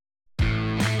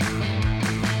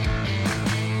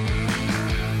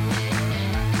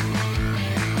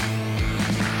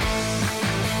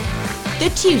The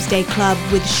Tuesday Club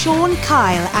with Sean,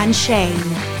 Kyle and Shane.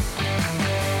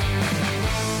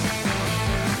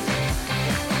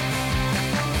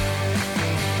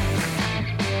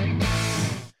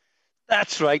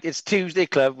 That's right, it's Tuesday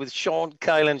Club with Sean,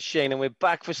 Kyle and Shane, and we're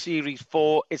back for Series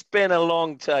 4. It's been a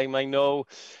long time, I know.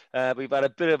 We've had a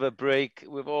bit of a break.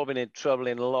 We've all been in trouble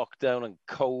in lockdown and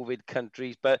COVID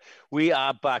countries, but we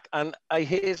are back. And I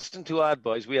hasten to add,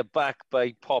 boys, we are back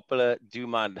by popular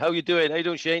demand. How you doing? How you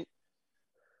doing, Shane?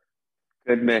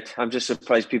 Good, mate. I'm just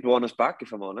surprised people want us back,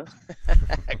 if I'm honest.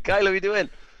 Kyle, how you doing?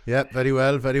 Yeah, very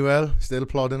well, very well. Still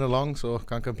plodding along, so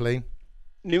can't complain.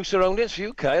 New surroundings for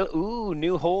you, Kyle. Ooh,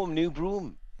 new home, new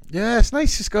broom. Yeah, it's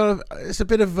nice. It's a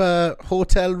bit of a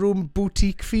hotel room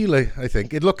boutique feel. I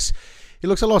think it looks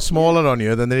a lot smaller on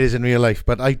you than it is in real life.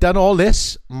 But I've done all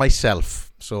this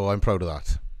myself, so I'm proud of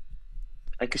that.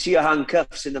 I can see your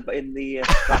handcuffs in the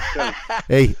background.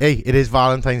 Hey, it is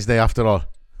Valentine's Day after all.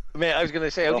 Mate, I was going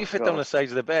to say, how do you fit down the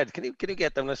sides of the bed? Can you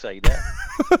get down the side there?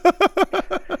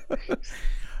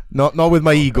 Not with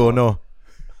my ego, no.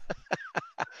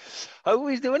 How are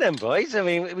we doing then, boys? I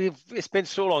mean, it's been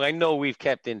so long. I know we've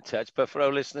kept in touch, but for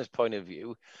our listeners' point of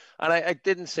view, and I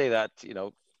didn't say that,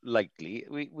 lightly.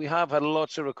 We have had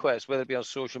lots of requests, whether it be on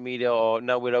social media or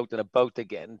now we're out and about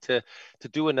again to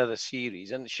do another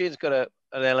series. And Shane's got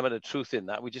an element of truth in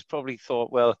that. We just probably thought,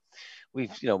 well,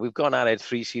 we've gone at it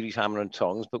 3 series hammer and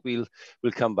tongs, but we'll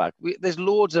come back. There's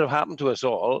loads that have happened to us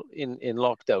all in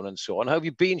lockdown and so on. How have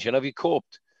you been, Shane? Have you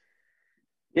coped?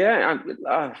 Yeah,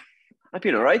 I've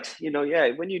been all right.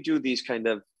 When you do these kind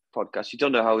of podcasts, you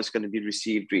don't know how it's going to be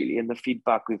received, really. And the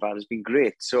feedback we've had has been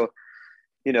great. So,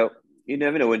 you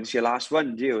never know when it's your last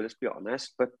one, do you? Let's be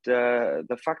honest. But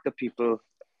the fact that people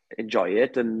enjoy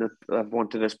it and have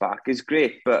wanted us back is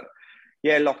great. But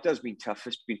yeah, lockdown's been tough.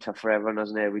 It's been tough for everyone,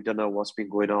 hasn't it? We don't know what's been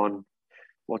going on,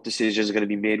 what decisions are going to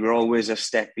be made. We're always a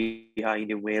step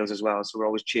behind in Wales as well, so we're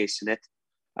always chasing it.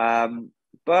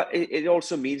 But it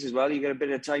also means as well you get a bit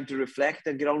of time to reflect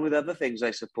and get on with other things, I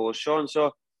suppose, Sean. So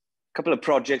a couple of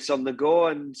projects on the go,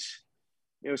 and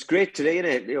it's great today,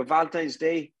 isn't it? Valentine's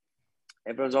Day,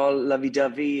 everyone's all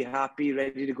lovey-dovey, happy,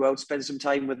 ready to go out, spend some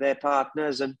time with their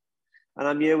partners, and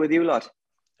I'm here with you lot.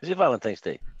 Is it Valentine's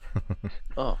Day?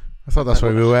 Oh. I thought that's why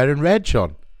we were wearing red,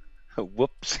 Sean.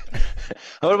 Whoops.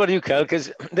 How about you, Cal?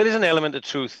 Because there is an element of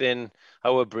truth in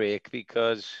our break,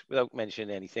 because without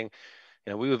mentioning anything,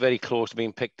 we were very close to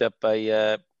being picked up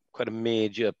by quite a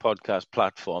major podcast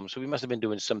platform. So we must have been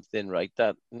doing something right.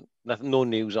 No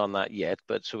news on that yet,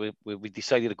 but so we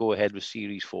decided to go ahead with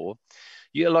Series 4.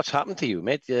 A lot's happened to you,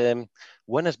 mate.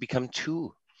 One has become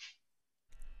 2.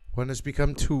 One has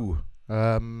become 2.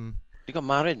 You got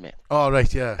married, mate. Oh,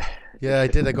 right, yeah. Yeah, I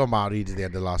did. I got married at the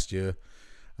end of last year.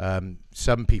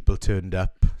 Some people turned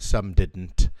up, some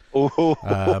didn't.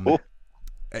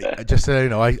 Just so you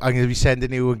know, I'm going to be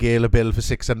sending you and Gail a bill for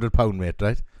 £600, mate,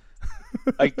 right?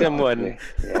 Item 1,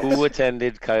 yes. Who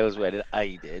attended Kyle's wedding?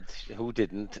 I did. Who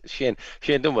didn't? Shane,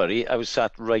 don't worry. I was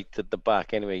sat right at the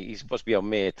back. Anyway, he's supposed to be our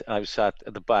mate. I was sat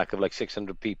at the back of like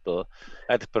 600 people.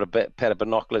 I had to put a pair of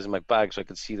binoculars in my bag so I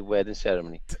could see the wedding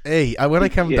ceremony. Hey, when I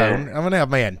come down, I'm going to have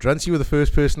my entrance. You were the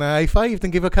first person I high-fived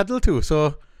and give a cuddle to,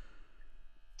 so...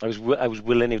 I was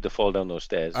willing you to fall down those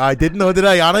stairs. I didn't know, did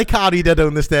I? And I carried her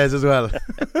down the stairs as well.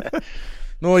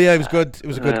 No, yeah, it was good. It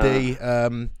was a good day.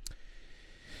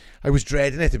 I was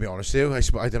dreading it, to be honest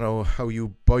with you. I don't know how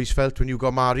you boys felt when you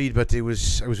got married, but I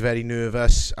was very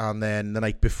nervous. And then the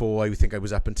night before, I think I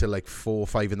was up until like 4 or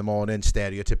 5 in the morning,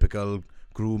 stereotypical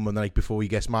groom on the night before he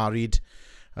gets married.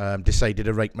 Decided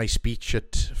to write my speech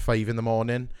at 5 in the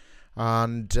morning.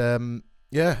 And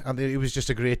and it was just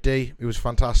a great day. It was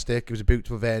fantastic. It was a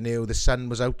beautiful venue. The sun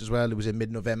was out as well. It was in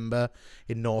mid-November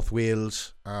in North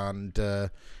Wales. And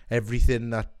everything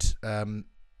that...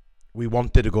 we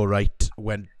wanted to go right,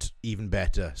 went even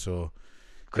better. So,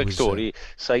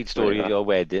 side story of your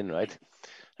wedding, right?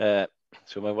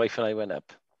 So my wife and I went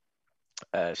up,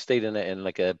 stayed in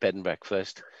like a bed and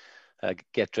breakfast,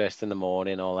 get dressed in the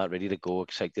morning, all that, ready to go,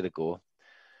 excited to go.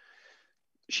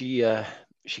 She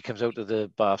comes out of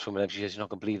the bathroom and she says, "You're not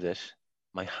gonna believe this.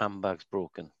 My handbag's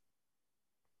broken."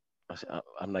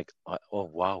 I'm like, oh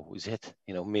wow, is it?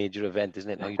 Major event, isn't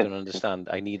it? Now you don't understand.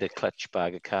 I need a clutch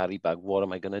bag, a carry bag. What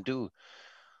am I going to do?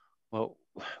 Well,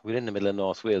 we're in the middle of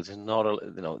North Wales. It's not,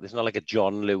 there's not like a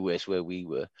John Lewis where we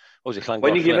were. What was it, Llangollen?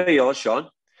 When you give her yours, Sean?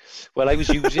 Well, I was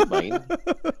using mine.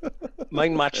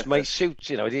 Mine matched my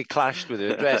suit. It clashed with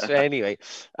her dress. So anyway,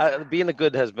 being a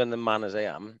good husband and man as I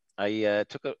am, I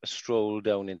took a stroll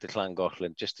down into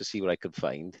Llangollen just to see what I could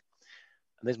find.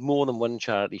 And there's more than one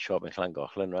charity shop in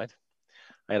Llangollen, right?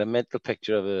 I had a mental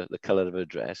picture of the colour of her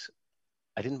dress.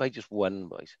 I didn't buy just one,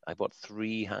 boys. I bought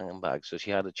 3 handbags, so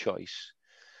she had a choice.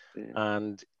 Yeah.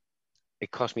 And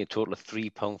it cost me a total of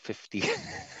 £3.50.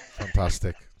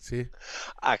 Fantastic. See?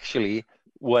 Actually,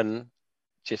 one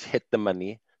just hit the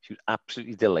money. She was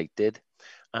absolutely delighted.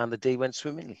 And the day went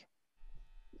swimmingly.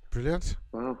 Brilliant.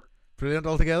 Wow. Brilliant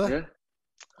altogether. Yeah.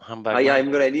 Handbag. I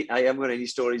haven't got any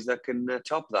stories that can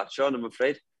top that, Sean, I'm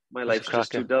afraid. My life's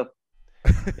just too dull.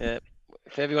 Yeah.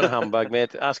 If ever you want a handbag,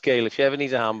 mate, ask Gail. If she ever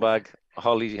needs a handbag,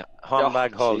 Holly's your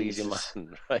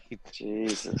man, right?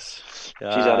 Jesus. She's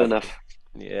had enough.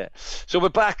 Yeah. So we're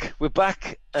back. We're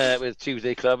back with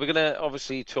Tuesday Club. We're going to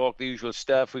obviously talk the usual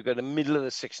stuff. We've got the middle of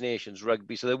the Six Nations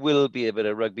rugby, so there will be a bit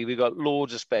of rugby. We've got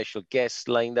loads of special guests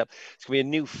lined up. It's going to be a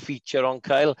new feature on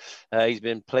Kyle. He's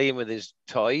been playing with his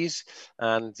toys,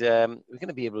 and we're going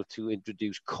to be able to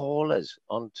introduce callers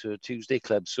onto Tuesday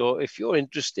Club. So if you're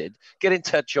interested, get in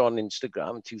touch on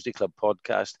Instagram, Tuesday Club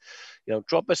Podcast.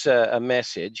 Drop us a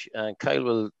message, and Kyle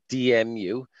will DM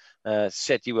you.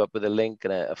 Set you up with a link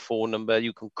and a phone number.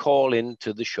 You can call in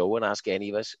to the show and ask any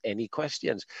of us any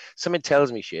questions. Something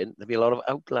tells me, Shane, there'll be a lot of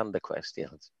Outlander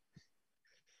questions.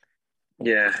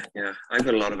 Yeah. I've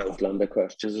got a lot of Outlander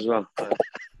questions as well.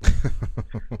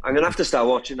 I'm going to have to start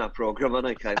watching that programme, aren't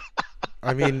I, Kyle?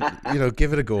 I mean,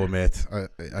 give it a go, mate.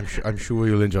 I'm sure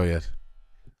you'll enjoy it.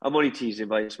 I'm only teasing,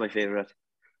 but it's my favourite.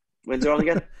 When's it on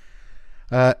again?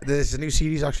 There's a new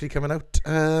series actually coming out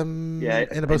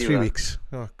in about 3 weeks.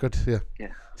 Oh, good. Yeah.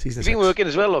 Season 6. You've been working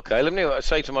as well, Kyle, haven't you?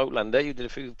 Aside from Outlander, you did a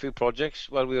few projects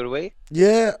while we were away.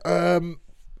 Yeah.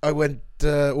 I went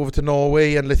over to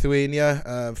Norway and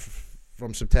Lithuania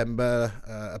from September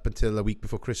up until a week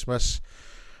before Christmas.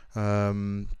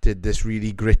 Did this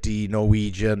really gritty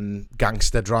Norwegian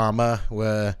gangster drama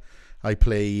where I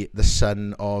play the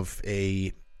son of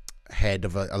a head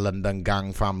of a London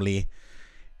gang family.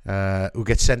 Who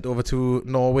gets sent over to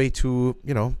Norway to,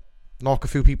 knock a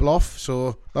few people off.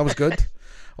 So that was good.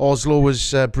 Oslo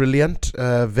was brilliant,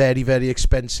 very, very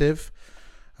expensive.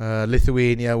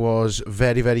 Lithuania was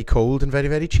very, very cold and very,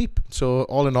 very cheap. So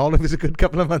all in all, it was a good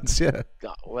couple of months, yeah.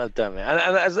 Oh, well done, man.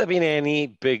 And has there been any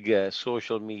big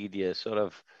social media sort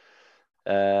of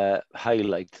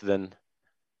highlight than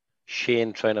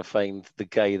Shane trying to find the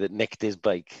guy that nicked his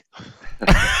bike?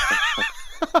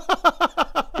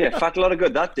 Yeah, fat lot of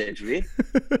good that did, really.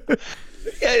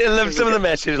 Yeah, I love some of the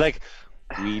messages like,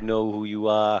 we know who you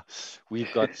are.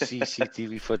 We've got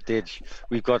CCTV footage.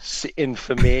 We've got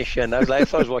information. I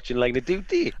thought I was watching Line of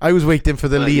Duty. I was waiting for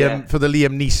the Liam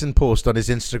Neeson post on his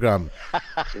Instagram.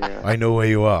 Yeah. I know where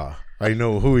you are. I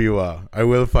know who you are. I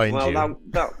will find you. Well,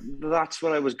 that's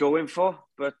what I was going for.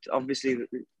 But obviously,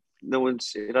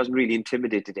 it hasn't really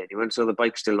intimidated anyone. So the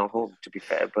bike's still not home, to be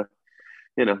fair. But,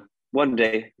 one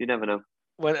day, you never know.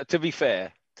 Well, to be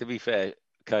fair,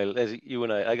 Kyle, there's you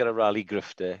and I got a rally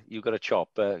grifter, you got a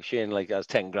chopper, Shane has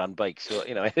 10 grand bike, so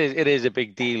it is a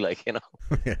big deal,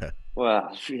 Yeah.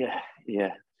 Well,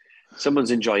 yeah.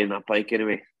 Someone's enjoying that bike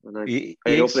anyway. And I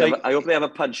hope they have a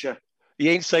puncher. He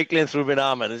ain't cycling through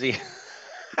Binarman, is he?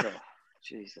 Oh,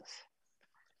 Jesus.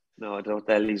 No, I don't know what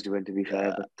the hell he's doing, to be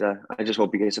fair, but I just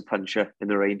hope he gets a puncher in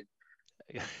the rain.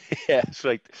 Yeah, that's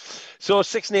right. So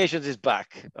Six Nations is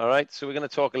back, all right? So we're going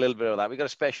to talk a little bit about that. We've got a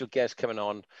special guest coming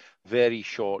on very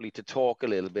shortly to talk a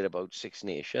little bit about Six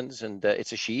Nations, and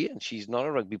it's a she, and she's not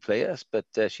a rugby player, but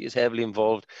she is heavily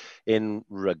involved in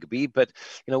rugby. But,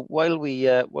 while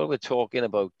we're talking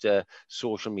about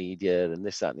social media and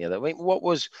this, that, and the other, I mean, what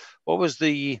was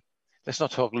the... Let's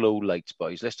not talk low lights,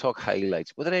 boys. Let's talk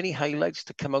highlights. Were there any highlights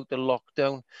to come out the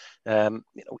lockdown?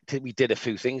 We did a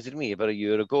few things, didn't we, about a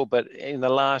year ago? But in the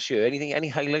last year, any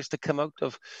highlights to come out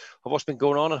of what's been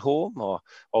going on at home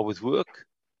or with work?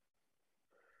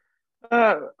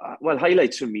 Well,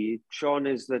 highlights for me, Sean,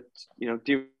 is that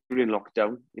during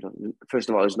lockdown, first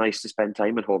of all, it was nice to spend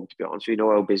time at home. To be honest, we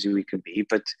know how busy we can be,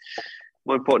 but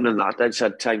more important than that, I just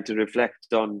had time to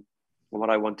reflect on what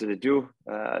I wanted to do.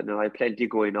 I had plenty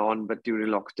going on, but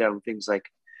during lockdown, things like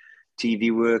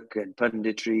TV work and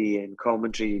punditry and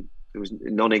commentary, it was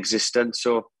non-existent.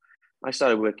 So I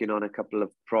started working on a couple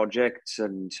of projects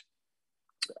and,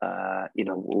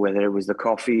 whether it was the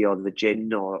coffee or the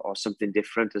gin or something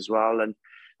different as well. And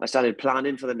I started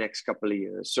planning for the next couple of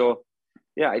years. So,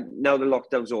 now the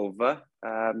lockdown's over.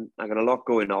 I got a lot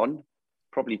going on,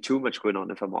 probably too much going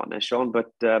on if I'm honest, Sean,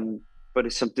 but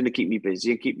it's something to keep me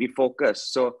busy and keep me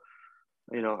focused. So,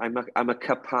 I'm a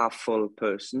cup half full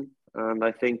person, and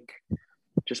I think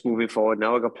just moving forward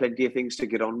now, I've got plenty of things to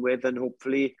get on with and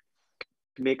hopefully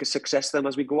make a success of them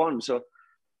as we go on. So,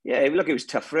 look, it was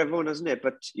tough for everyone, isn't it?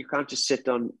 But you can't just sit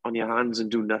on your hands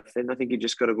and do nothing. I think you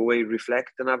just got to go away,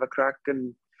 reflect and have a crack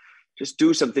and just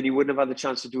do something you wouldn't have had the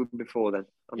chance to do before then.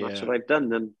 And that's what I've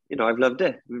done. And, I've loved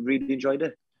it. We really enjoyed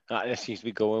it. It seems to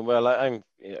be going well.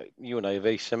 You and I are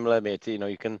very similar, mate.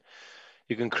 You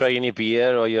can cry in your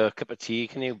beer or your cup of tea,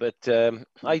 can you? But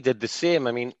I did the same.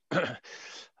 I mean,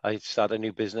 I started a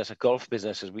new business, a golf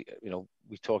business, as we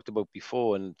talked about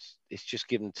before, and it's just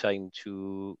given time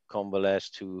to convalesce,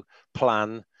 to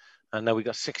plan. And now we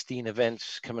got 16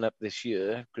 events coming up this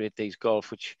year, Great Days Golf,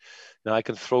 which I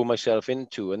can throw myself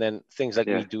into. And then things like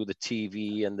we do the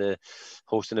TV and the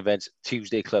hosting events,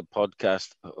 Tuesday Club podcast,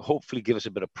 hopefully give us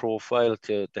a bit of profile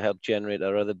to help generate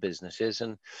our other businesses.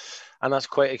 And that's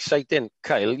quite exciting.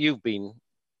 Kyle, you've been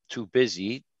too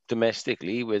busy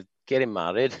domestically with getting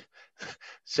married,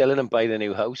 selling and buying a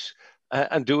new house,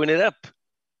 and doing it up.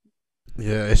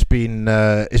 Yeah, it's been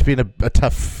a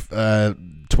tough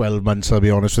 12 months, I'll be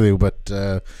honest with you, but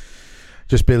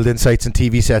just building sites and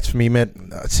TV sets for me, mate.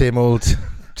 Same old,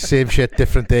 same shit,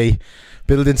 different day.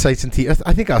 Building sites and TV.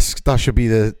 I think that should be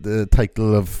the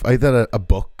title of either a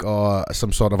book or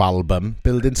some sort of album.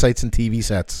 Building sites and TV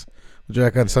sets. Would you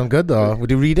reckon? Sound good? Or would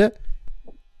you read it?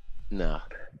 No.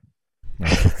 I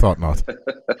thought not.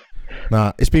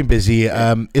 Nah, it's been busy.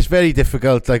 It's very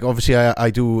difficult. Like, obviously, I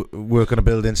do work on a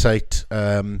building site.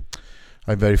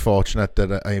 I'm very fortunate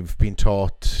that I've been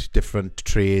taught different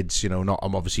trades. I'm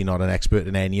obviously not an expert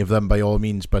in any of them by all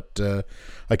means, but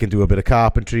I can do a bit of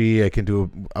carpentry. I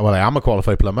am a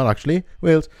qualified plumber, actually,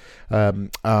 Wales.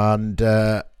 And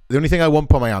the only thing I won't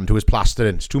put my hand to is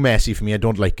plastering. It's too messy for me. I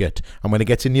don't like it. And when it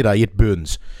gets in your eye, it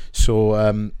burns. So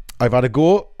I've had a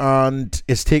go, and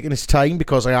it's taken its time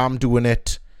because I am doing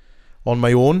it on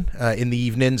my own in the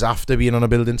evenings after being on a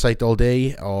building site all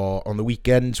day, or on the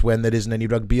weekends when there isn't any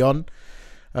rugby on.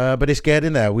 But it's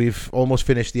getting there. We've almost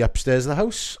finished the upstairs of the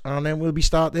house, and then we'll be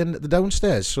starting the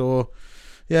downstairs. So,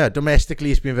 yeah,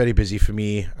 domestically it's been very busy for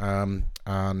me,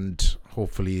 and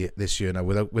hopefully this year now,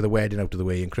 with a wedding out of the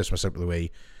way and Christmas out of the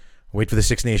way, wait for the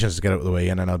Six Nations to get out of the way,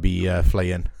 and then I'll be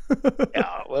flying.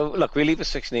 Yeah, well, look, we'll leave the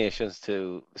Six Nations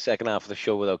to the second half of the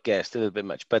show without guests a little bit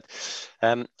much, but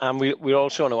and we're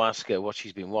also going to ask her what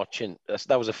she's been watching.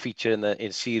 That was a feature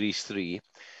in series 3.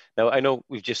 Now, I know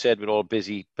we've just said we're all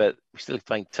busy, but we still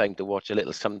find time to watch a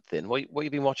little something. What have you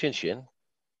been watching, Shane?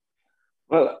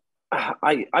 Well,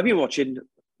 I've been watching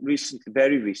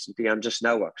very recently, and just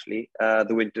now actually, the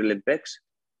Winter Olympics.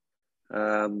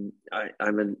 I'm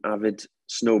an avid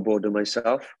snowboarder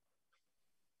myself.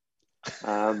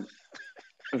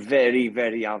 Very,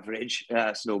 very average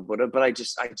snowboarder, but I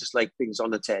just like things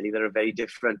on the telly that are very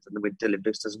different, and the Winter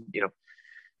Olympics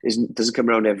doesn't come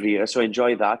around every year, so I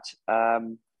enjoy that.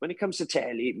 When it comes to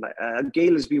telly,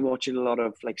 Gail has been watching a lot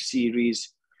of series.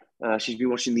 She's been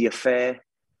watching The Affair,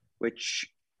 which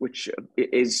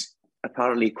is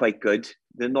apparently quite good.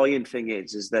 The annoying thing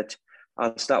is that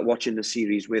I'll start watching the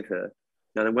series with her,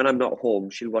 and when I'm not home,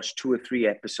 she'll watch 2 or 3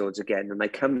 episodes again, and I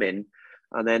come in,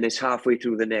 and then it's halfway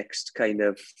through the next kind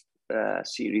of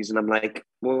series, and I'm like,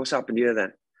 well, what's happened here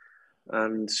then?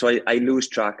 And so I lose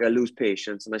track, I lose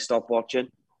patience, and I stop watching.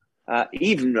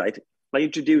 I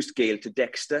introduced Gail to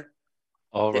Dexter.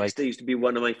 All right. Dexter used to be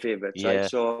one of my favorites. Yeah. Right?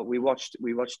 So we watched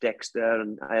Dexter,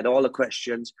 and I had all the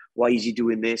questions. Why is he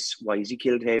doing this? Why has he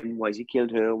killed him? Why has he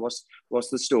killed her? What's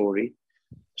the story?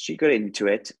 She got into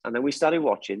it, and then we started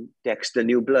watching Dexter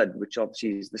New Blood, which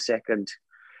obviously is the second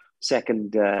set,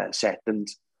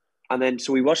 and then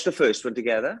so we watched the first one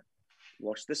together,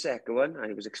 watched the second one.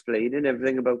 I was explaining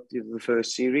everything about the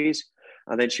first series,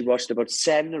 and then she watched about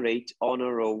 7 or 8 on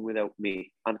her own without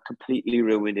me, and completely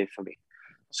ruined it for me.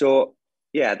 So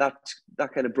yeah, that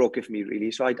kind of broke it for me, really.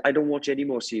 So I don't watch any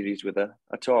more series with her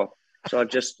at all. So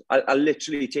I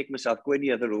literally take myself, go in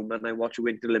the other room, and I watch the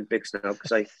Winter Olympics now,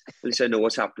 because at least I know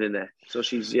what's happening there. So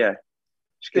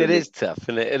it is tough,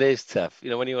 and it is tough.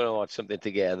 When you want to watch something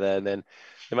together, and then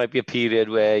there might be a period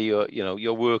where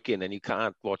you're working and you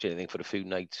can't watch anything for a few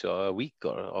nights or a week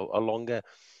or longer.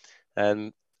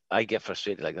 And I get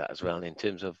frustrated like that as well. In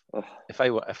terms of if I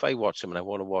watch something, I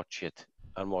want to watch it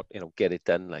and get it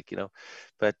done,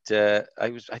 But I tell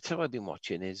you what I've been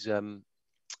watching is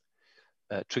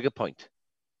Trigger Point.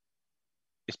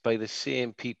 It's by the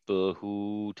same people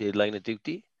who did Line of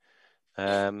Duty.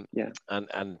 And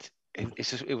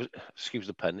it was, excuse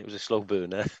the pun, it was a slow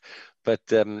burner, but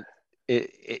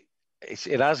it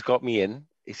has got me in.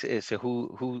 It's a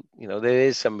who there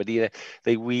is somebody,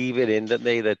 they weave it in, don't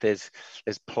they, that there's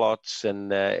plots,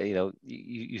 and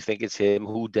you think it's him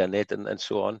who done it, and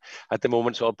so on. At the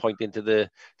moment, it's all pointing to the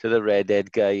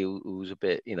redhead guy who's a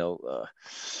bit,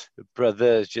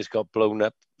 brother has just got blown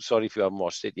up. Sorry if you haven't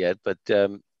watched it yet, but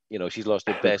she's lost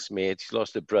her best mate, she's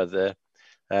lost her brother.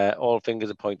 All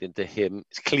fingers are pointing to him.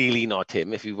 It's clearly not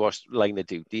him if you watched Line of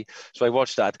Duty. So I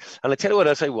watched that. And I tell you what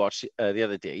else I watched the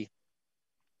other day.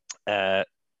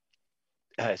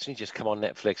 It's only just come on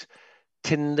Netflix.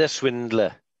 Tinder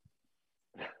Swindler.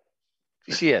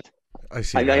 You see it? I've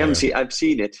seen it. I've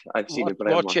seen it, but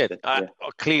I haven't watched it.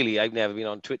 Clearly, I've never been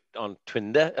on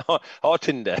Tinder or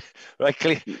Tinder, right?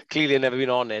 Clearly, I've never been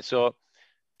on it. So,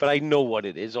 but I know what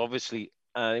it is, obviously.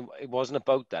 And it wasn't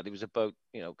about that. It was about,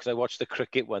 because I watched the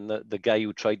cricket one, the guy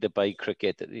who tried to buy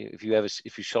cricket. If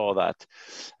you saw that,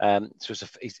 so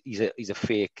he's a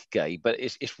fake guy, but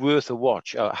it's worth a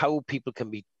watch. How people can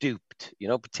be duped,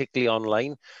 particularly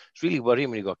online. It's really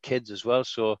worrying when you've got kids as well.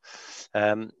 So,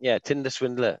 Tinder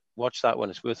Swindler, watch that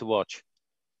one. It's worth a watch.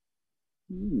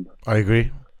 I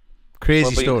agree.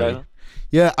 Crazy story.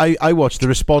 Yeah, I watched The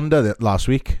Responder last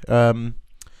week. I don't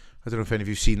know if any of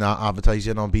you've seen that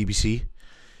advertising on BBC.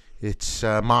 It's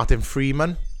Martin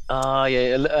Freeman.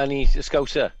 And he's a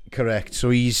Scouser. Correct. So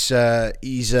he's an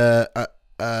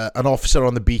officer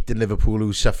on the beat in Liverpool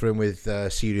who's suffering with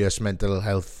serious mental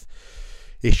health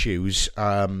issues.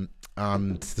 And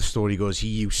the story goes, he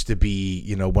used to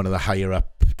be, one of the higher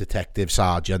up detective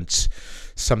sergeants.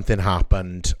 Something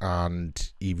happened,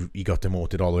 and he got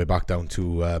demoted all the way back down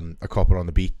to a copper on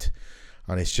the beat.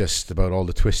 And it's just about all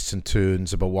the twists and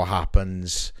turns about what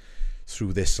happens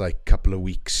through this couple of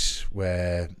weeks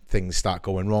where things start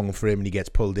going wrong for him, and he gets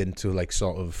pulled into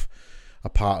sort of a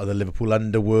part of the Liverpool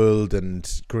underworld. And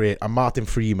great. And Martin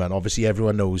Freeman, obviously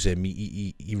everyone knows him.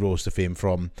 He rose to fame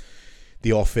from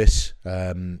The Office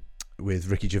with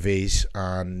Ricky Gervais,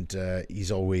 and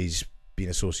he's always been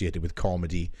associated with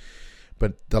comedy.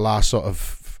 But the last sort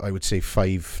of, I would say,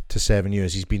 5 to 7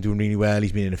 years, he's been doing really well.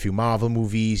 He's been in a few Marvel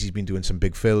movies. He's been doing some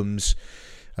big films,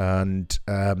 and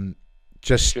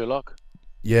just Sherlock.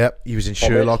 Yeah, he was in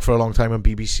Sherlock for a long time on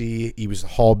BBC. He was the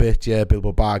Hobbit,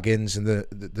 Bilbo Baggins, and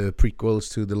the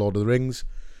prequels to the Lord of the Rings.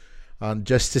 And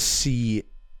just to see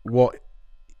what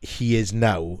he is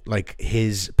now,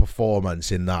 his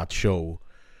performance in that show,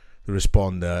 The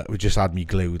Responder, it just had me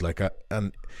glued.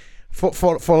 And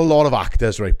for a lot of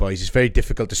actors, right, boys, it's very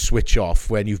difficult to switch off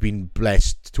when you've been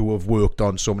blessed to have worked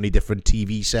on so many different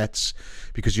TV sets,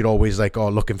 because you're always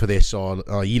looking for this, or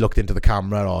he looked into the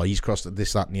camera, or he's crossed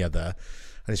this, that, and the other.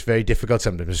 And it's very difficult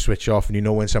sometimes to switch off,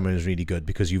 and when someone is really good,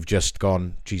 because you've just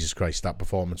gone, Jesus Christ, that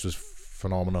performance was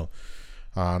phenomenal.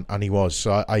 And he was.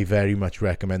 So I very much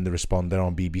recommend The Responder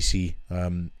on BBC,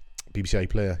 BBC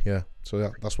iPlayer, yeah.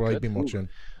 So that's what I've been watching.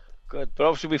 Good. But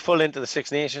obviously we're full into the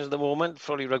Six Nations at the moment.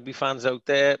 For all you rugby fans out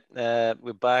there,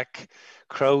 we're back.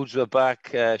 Crowds were back.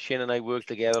 Shane and I worked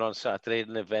together on Saturday at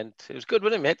an event. It was good,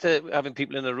 wasn't it, mate? Having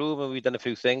people in the room, and we've done a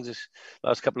few things this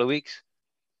last couple of weeks.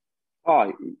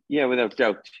 Oh, yeah, without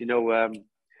doubt.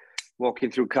 Walking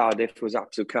through Cardiff was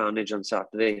absolute carnage on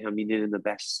Saturday. I mean, in the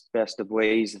best of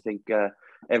ways. I think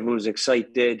everyone was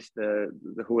excited.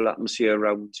 The whole atmosphere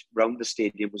around the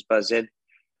stadium was buzzing.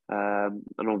 And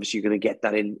obviously you're going to get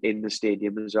that in the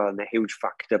stadium as well. And a huge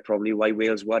factor probably why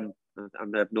Wales won.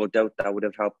 And I have no doubt that would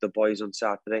have helped the boys on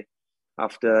Saturday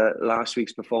after last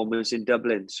week's performance in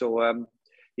Dublin. So,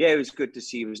 it was good to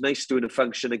see. It was nice doing a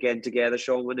function again together,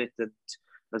 Sean, wasn't it?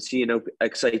 And seeing how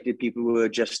excited people were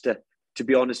just to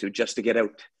be honest with you, just to get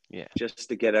out. Yeah. Just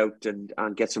to get out and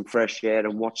get some fresh air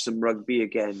and watch some rugby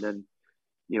again. And,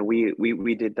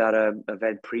 we did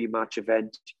that pre-match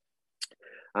event.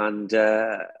 And,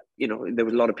 there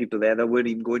was a lot of people there that weren't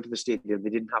even going to the stadium. They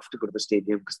didn't have to go to the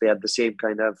stadium because they had the same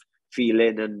kind of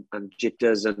feeling and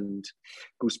jitters and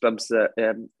goosebumps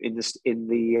in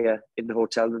the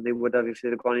hotel than they would have if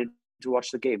they'd have gone in to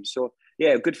watch the game. So,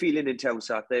 yeah, good feeling in town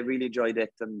Saturday. Really enjoyed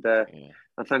it. And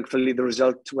thankfully the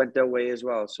result went their way as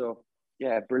well. So,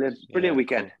 yeah, brilliant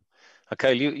weekend.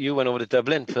 Okay, you went over to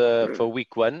Dublin for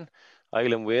week one.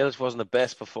 Ireland Wales wasn't the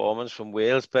best performance from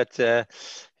Wales, but I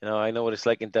know what it's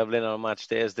like in Dublin on match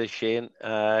days. This Shane,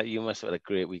 you must have had a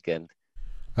great weekend.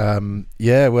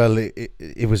 Well,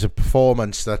 it was a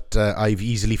performance that I've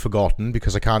easily forgotten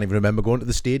because I can't even remember going to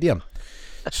the stadium.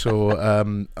 So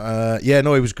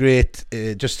it was great.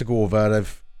 Just to go over,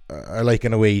 I like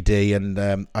an away day, and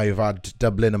I've had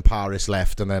Dublin and Paris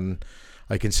left, and then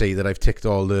I can say that I've ticked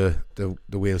all the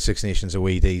Wales Six Nations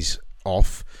away days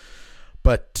off.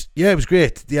 But yeah, it was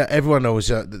great. Yeah, everyone knows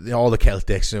all the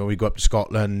Celtics. We go up to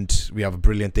Scotland. We have a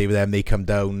brilliant day with them. They come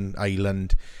down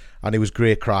Ireland, and it was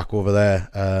great crack over there.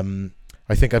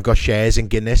 I think I've got shares in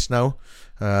Guinness now.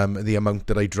 The amount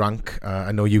that I drank.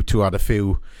 I know you two had a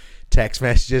few text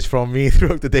messages from me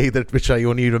throughout the day which I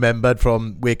only remembered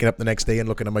from waking up the next day and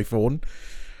looking at my phone.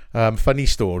 Funny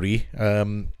story.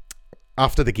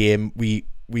 After the game, we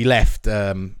we left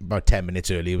about 10 minutes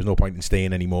early. There was no point in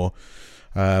staying anymore.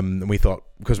 And we thought,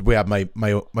 because we had my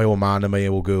old man and my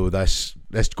old girl with us,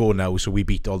 let's go now. So we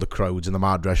beat all the crowds and the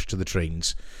mad rush to the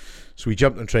trains. So we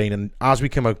jumped on the train, and as we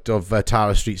came out of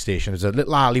Tara Street Station, there's a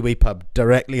little alleyway pub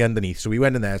directly underneath. So we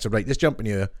went in there and said, right, let's jump in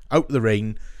here, out of the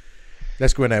rain.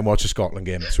 Let's go in there and watch a Scotland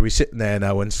game. So we're sitting there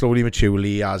now, and slowly but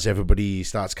surely, as everybody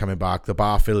starts coming back, the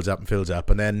bar fills up and fills up.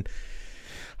 And then,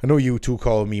 I know you two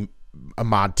call me a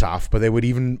mad taff, but there were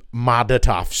even madder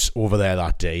taffs over there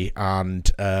that day.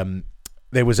 And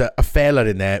there was a fella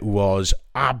in there who was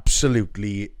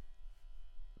absolutely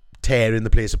tearing the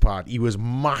place apart. He was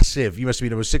massive. He must have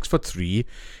been about 6'3".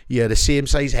 He had the same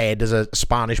size head as a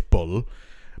Spanish bull,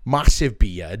 massive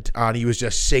beard, and he was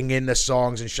just singing the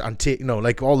songs and taking,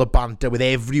 like all the banter with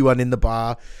everyone in the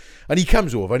bar. And he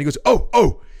comes over and he goes,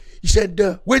 oh, he said,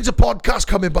 when's the podcast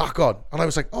coming back on? And I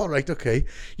was like, all right, okay.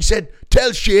 He said,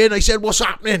 tell Shane. I said, what's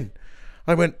happening?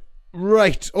 I went,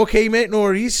 right, okay, mate, no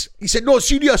worries. He said, no,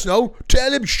 serious now.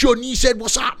 Tell him, Shun. He said,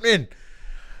 what's happening?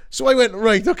 So I went,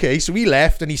 right, okay. So he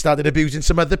left and he started abusing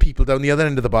some other people down the other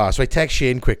end of the bar. So I text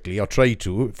Shane quickly, or tried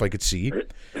to, if I could see.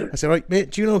 I said, right,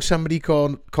 mate, do you know somebody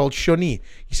called Shunny?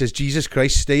 He says, Jesus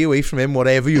Christ, stay away from him,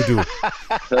 whatever you do.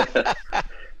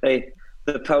 Hey,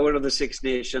 the power of the Six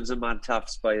Nations and man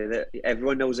taffs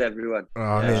everyone knows everyone. Oh,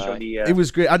 Shunny, it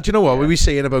was great. And do you know what we were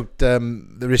saying about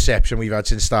the reception we've had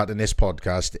since starting this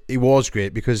podcast? It was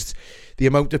great because the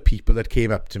amount of people that came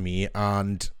up to me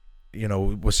and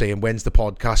were saying, when's the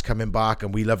podcast coming back?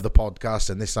 And we love the podcast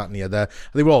and this, that and the other.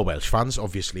 They were all Welsh fans,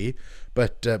 obviously.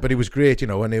 But it was great,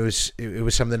 and it was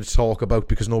something to talk about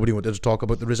because nobody wanted to talk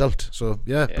about the result. So,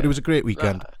 yeah. But it was a great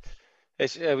weekend.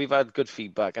 We've had good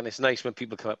feedback, and it's nice when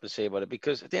people come up and say about it,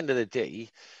 because at the end of the day,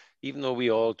 even though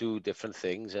we all do different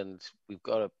things and we've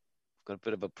got a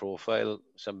bit of a profile,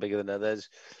 some bigger than others,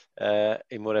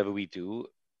 in whatever we do,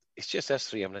 it's just us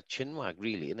three having a chin wag,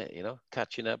 really, isn't it?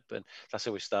 Catching up, and that's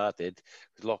how we started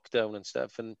with lockdown and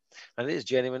stuff. And it is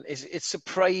genuine. It's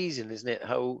surprising, isn't it,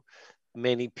 how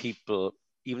many people,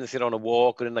 even if they're on a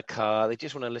walk or in a car, they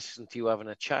just want to listen to you having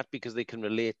a chat because they can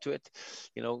relate to it.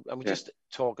 And we're just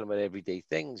talking about everyday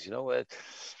things.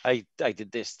 I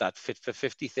did that Fit for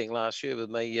 50 thing last year with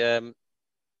my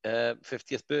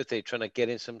 50th birthday, trying to get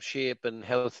in some shape and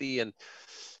healthy, and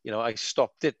I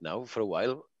stopped it now for a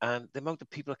while, and the amount of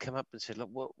people come up and said, look,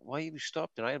 why have you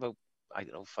stopped? And I had about,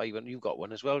 5, and you've got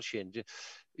one as well, Shane.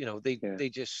 They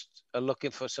just are looking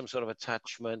for some sort of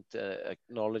attachment,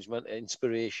 acknowledgement,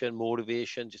 inspiration,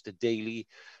 motivation, just a daily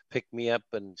pick me up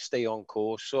and stay on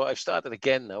course. So I've started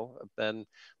again now, and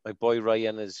my boy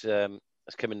Ryan has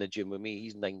come in the gym with me.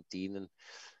 He's 19, and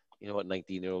you know what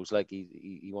 19-year-olds like.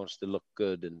 He wants to look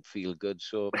good and feel good.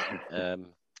 So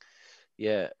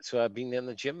so I've been in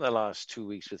the gym the last 2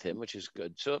 weeks with him, which is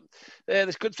good. So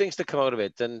there's good things to come out of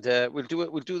it, and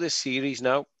we'll do this series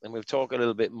now, and we'll talk a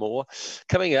little bit more.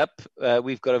 Coming up,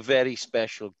 we've got a very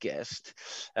special guest,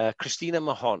 Christina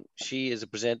Mahon. She is a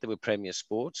presenter with Premier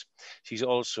Sports. She's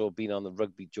also been on the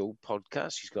Rugby Joe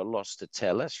podcast. She's got lots to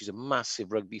tell us. She's a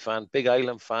massive rugby fan, big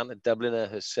Island fan, a Dubliner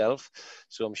herself.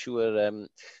 So I'm sure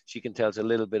she can tell us a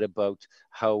little bit about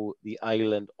how the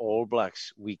Ireland All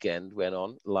Blacks weekend went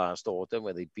on last autumn,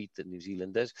 where they beat the New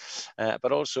Zealanders,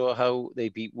 but also how they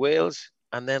beat Wales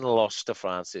and then lost to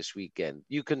France this weekend.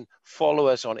 You can follow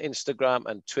us on Instagram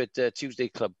and Twitter, Tuesday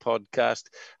Club Podcast,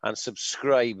 and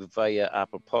subscribe via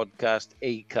Apple Podcast,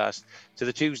 Acast, to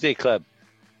the Tuesday Club.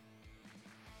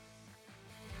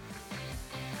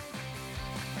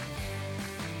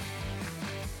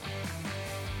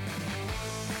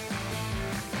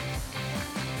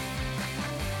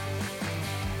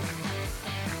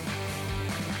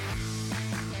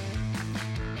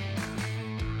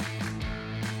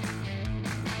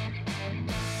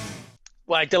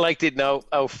 Well, I'm delighted now,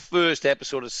 our first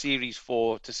episode of Series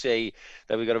 4, to say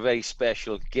that we've got a very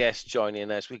special guest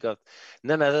joining us. We've got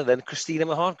none other than Christina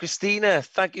Mahon. Christina,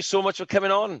 thank you so much for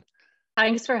coming on.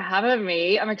 Thanks for having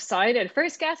me. I'm excited.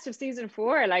 First guest of season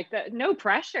 4, like that, no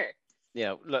pressure.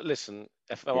 Yeah, listen,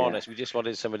 if I'm honest, we just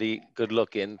wanted somebody good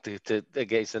looking to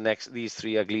against these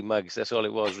 3 ugly mugs. That's all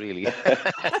it was, really.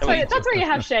 That's why you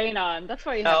have Shane on. That's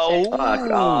why you have Shane.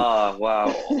 Oh,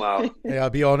 wow. Yeah, I'll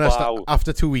be honest,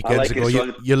 after 2 weekends ago,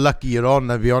 you're lucky you're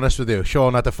on, I'll be honest with you.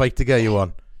 Sean had to fight to get you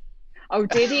on. Oh,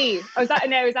 did he? Oh, is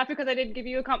that because I didn't give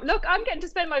you a compliment? Look, I'm getting to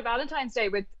spend my Valentine's Day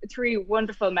with 3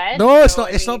 wonderful men. No, it's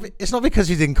not. It's not because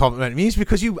you didn't compliment me. It's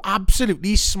because you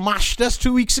absolutely smashed us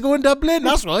 2 weeks ago in Dublin.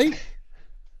 That's right.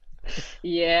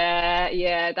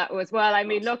 Yeah, that was, well, I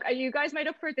mean, look, you guys made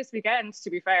up for it this weekend, to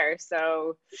be fair,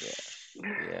 so.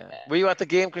 Yeah. Were you at the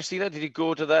game, Christina? Did you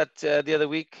go to that the other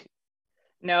week?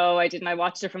 No, I didn't. I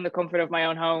watched it from the comfort of my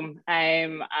own home,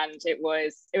 and it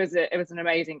was an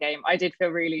amazing game. I did feel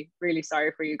really, really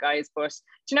sorry for you guys, but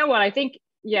do you know what? I think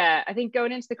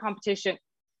going into the competition,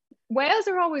 Wales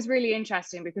are always really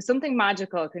interesting because something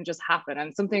magical can just happen,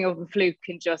 and something of a fluke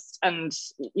can just, and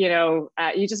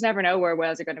you just never know where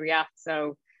Wales are going to be at.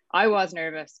 So I was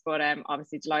nervous, but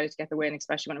obviously delighted to get the win,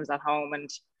 especially when it was at home. And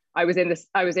I was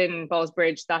in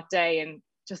Ballsbridge that day, and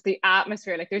just the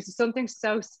atmosphere, like there's something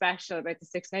so special about the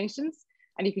Six Nations,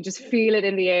 and you could just feel it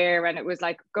in the air. And it was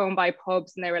like going by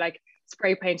pubs and they were like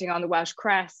spray painting on the Welsh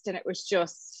crest, and it was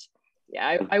just,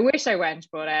 I wish I went,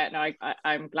 but no,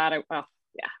 I'm glad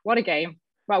what a game.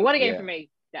 Well, what a game for me.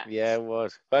 Yeah, it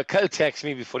was. Well, Kyle texted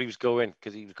me before he was going,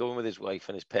 because he was going with his wife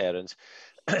and his parents,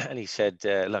 and he said,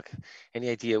 look, any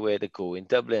idea where to go in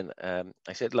Dublin?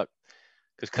 I said, look,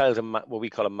 because Kyle's what we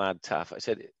call a mad taff. I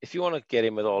said, if you want to get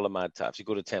in with all the mad taffs, you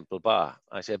go to Temple Bar.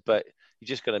 I said, but you're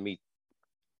just going to meet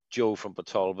Joe from Port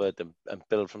Talbot and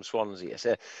Bill from Swansea. I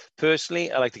said,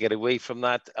 personally, I like to get away from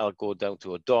that. I'll go down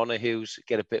to O'Donoghue's,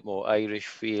 get a bit more Irish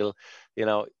feel,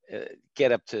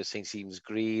 get up to St. Stephen's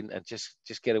Green and just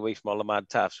get away from all the mad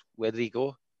taffs. Where did he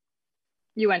go?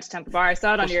 You went to Temple Bar. I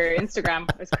saw it on your Instagram.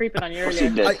 I was creeping on you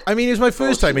earlier. I mean, it was my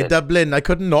first time in Dublin. I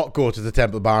could not go to the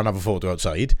Temple Bar and have a photo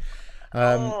outside.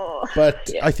 But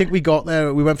I think we got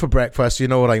there, we went for breakfast. You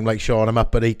know what I'm like, Sean, I'm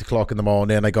up at 8 o'clock in the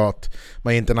morning. I got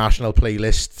my international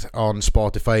playlist on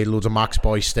Spotify, loads of Max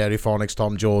Boyce, Stereophonics,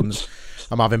 Tom Jones.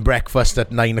 I'm having breakfast at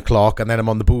 9 o'clock and then I'm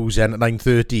on the booze end at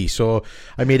 9:30. So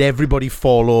I made everybody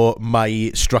follow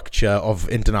my structure of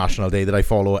International Day that I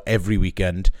follow every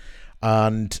weekend.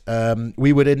 And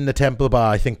we were in the Temple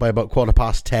Bar, I think, by about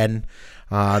 10:15.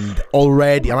 And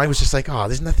already, and I was just like,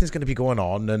 there's nothing's going to be going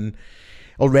on. And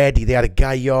already they had a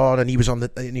guy on and he was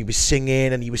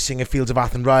singing Fields of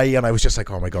Athenry, and I was just like,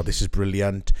 oh my god, this is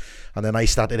brilliant. And then I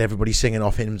started everybody singing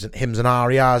off hymns and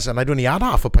arias, and I'd only had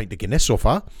half a pint of Guinness so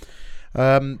far.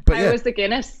 But how was the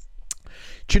Guinness?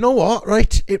 Do you know what,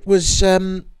 right, it was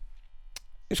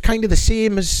kind of the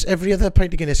same as every other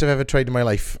pint of Guinness I've ever tried in my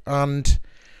life. And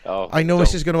I know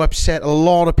this is going to upset a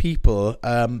lot of people,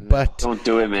 but don't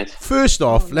do it, mate. First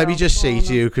off, let me just say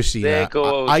to you, Christina, there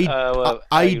goes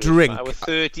I drink. Our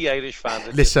 30 Irish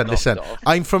fans. Listen.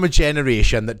 I'm from a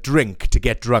generation that drink to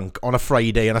get drunk on a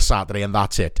Friday and a Saturday, and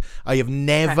that's it. I have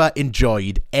never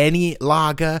enjoyed any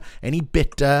lager, any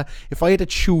bitter. If I had to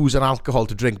choose an alcohol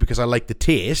to drink because I like the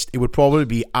taste, it would probably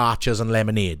be Archers and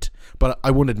lemonade. But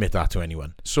I wouldn't admit that to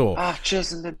anyone. So,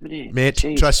 Archers and lemonade, mate.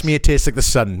 Jesus. Trust me, it tastes like the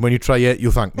sun. When you try it,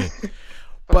 you'll thank me.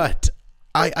 But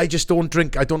I just don't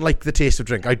drink. I don't like the taste of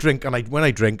drink. I drink, and when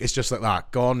I drink, it's just like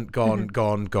that.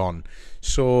 Gone.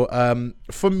 So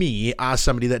for me, as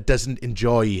somebody that doesn't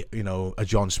enjoy, a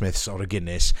John Smith's or a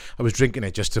Guinness, I was drinking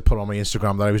it just to put on my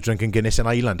Instagram that I was drinking Guinness in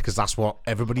Ireland, because that's what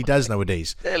everybody does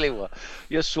nowadays. Tell you what,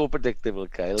 you're so predictable,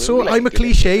 Kyle. So I'm a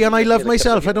cliche, and I love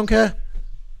myself. I don't care.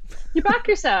 You back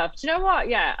yourself. Do you know what?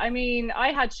 Yeah, I mean,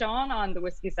 I had Sean on the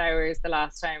Whiskey Sours the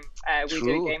last time we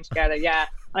did a game together. Yeah,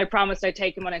 I promised I'd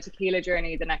take him on a tequila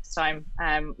journey the next time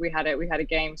we had a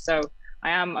game. So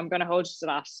I'm going to hold you to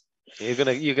that.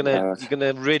 You're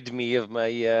gonna rid me of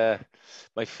my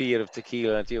my fear of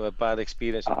tequila. My bad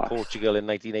experience in Portugal in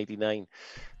 1989.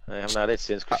 I haven't had it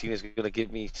since. Christina's going to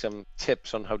give me some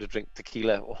tips on how to drink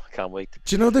tequila. Oh, I can't wait.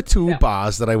 Do you know the two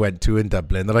bars that I went to in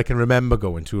Dublin that I can remember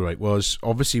going to, right, was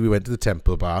obviously we went to the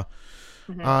Temple Bar,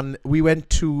 and we went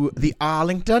to the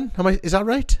Arlington. Is that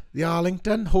right? The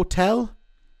Arlington Hotel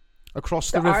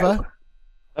across the river.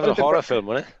 That was a horror film,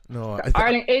 wasn't it? No.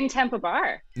 In Temple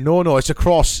Bar? No, it's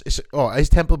across. It's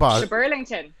Temple Bar. The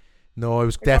Burlington. No, it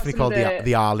was definitely called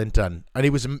the Arlington, and it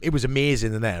was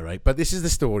amazing in there, right? But this is the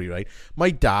story, right?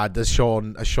 My dad, as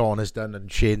Sean has done, and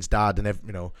Shane's dad,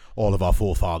 and all of our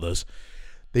forefathers,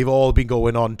 they've all been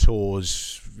going on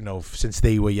tours, since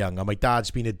they were young. And my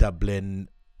dad's been in Dublin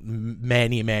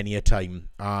many a time,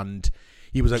 and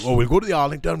he was like, "Oh, we'll go to the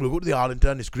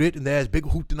Arlington. It's great in there. It's big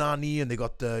hootenanny, and they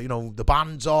got the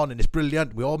bands on, and it's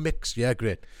brilliant. We all mix, yeah,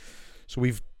 great." So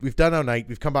we've done our night.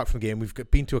 We've come back from the game. We've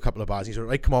been to a couple of bars. He's like,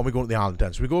 right, come on, we're going to the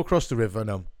Arlington. So we go across the river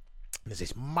now. There's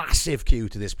this massive queue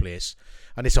to this place,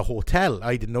 and it's a hotel.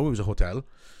 I didn't know it was a hotel.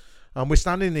 And we're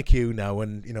standing in the queue now,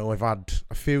 and I've had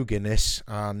a few Guinness,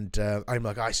 and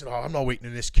I said, I'm not waiting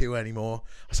in this queue anymore.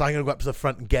 So I'm going to go up to the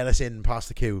front and get us in past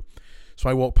the queue. So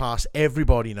I walk past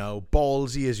everybody now,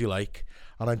 ballsy as you like.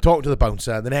 And I'm talking to the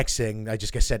bouncer, and the next thing, I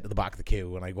just get sent to the back of the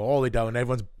queue, and I go all the way down, and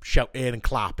everyone's shouting and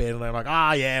clapping, and I'm like,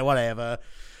 yeah, whatever.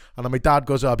 And then my dad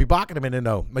goes, I'll be back in a minute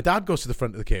now. My dad goes to the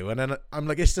front of the queue, and then I'm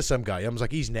like, it's to some guy. I was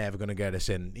like, he's never going to get us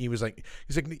in. He's like,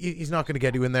 he's not going to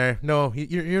get you in there. No,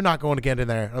 you're not going to get in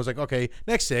there. And I was like, okay.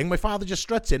 Next thing, my father just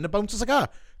struts in. The bouncer's like,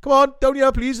 come on, down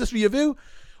here, please. Let's review.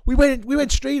 We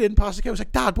went straight in past the queue. I was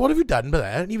like, Dad, what have you done with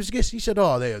that? And he said,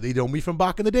 oh, they know me from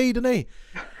back in the day, didn't they?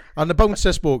 And the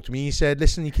bouncer spoke to me. He said,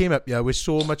 listen, he came up here with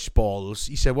so much balls.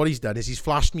 He said, what he's done is he's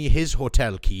flashed me his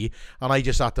hotel key, and I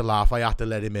just had to laugh. I had to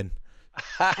let him in.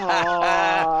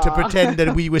 To pretend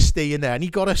that we were staying there, and he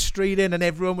got us straight in, and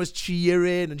everyone was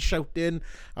cheering and shouting,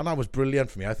 and that was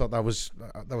brilliant for me. I thought that was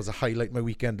a highlight of my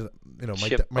weekend. You know,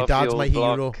 my dad's my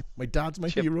hero. My dad's my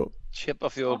hero. Chip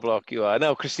off the old block, you are.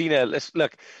 Now, Christina, let's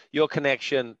look. Your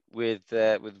connection with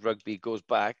rugby goes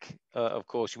back. Of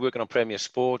course, you're working on Premier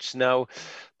Sports now,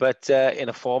 but in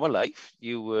a former life,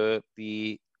 you were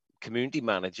the community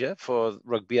manager for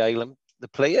Rugby Island, the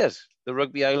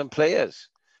Rugby Island players.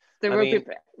 Rugby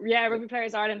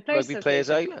Players Ireland. Rugby Players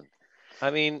Ireland.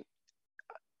 I mean,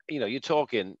 you're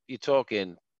talking,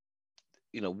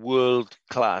 world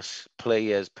class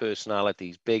players,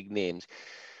 personalities, big names.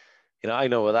 I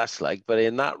know what that's like, but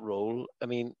in that role, I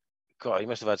mean, God, you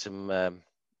must have had some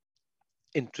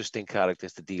interesting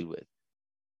characters to deal with.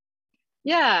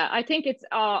 Yeah, I think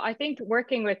I think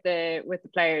working with the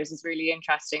players is really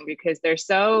interesting because they're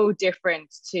so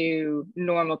different to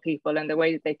normal people and the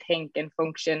way that they think and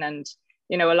function. And,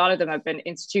 a lot of them have been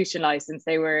institutionalized since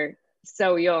they were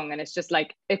so young. And it's just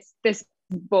like, it's this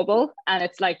bubble. And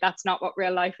it's like, that's not what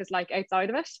real life is like outside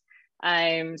of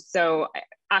it. So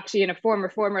actually in a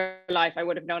former life, I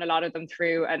would have known a lot of them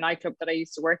through a nightclub that I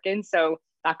used to work in. So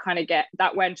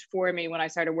that went for me when I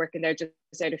started working there just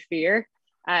out of fear.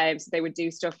 So they would do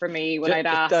stuff for me when I'd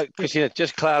ask. Christina,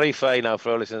 just clarify now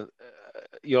for all listeners,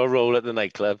 your role at the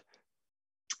nightclub.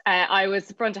 I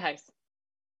was front of house.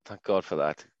 Thank God for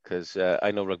that, because I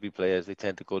know rugby players, they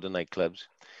tend to go to nightclubs.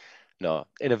 No,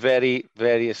 in a very,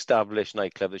 very established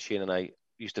nightclub that Shane and I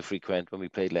used to frequent when we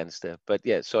played Leinster. But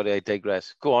yeah, sorry, I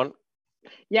digress. Go on.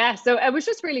 Yeah, so it was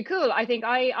just really cool. I think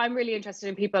I'm really interested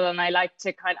in people, and I like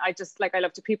to I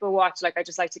love to people watch. Like I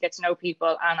just like to get to know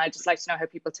people, and I just like to know how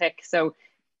people tick. So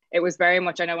it was very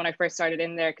much, I know when I first started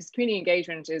in there, because community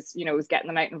engagement is, was getting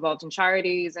them out involved in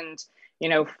charities, and,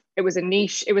 it was a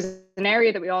niche, it was an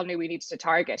area that we all knew we needed to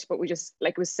target, but we just,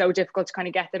 it was so difficult to kind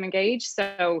of get them engaged.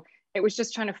 So it was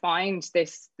just trying to find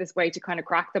this way to kind of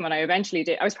crack them. And I eventually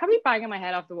did. I was probably banging my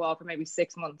head off the wall for maybe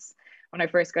 6 months when I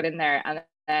first got in there. And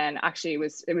then actually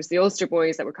it was the Ulster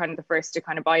boys that were kind of the first to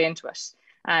kind of buy into it.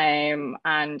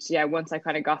 And yeah, once I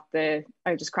kind of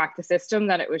I just cracked the system,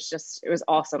 that it was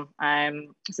awesome.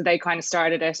 So they kind of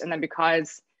started it, and then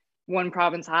because one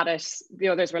province had it, the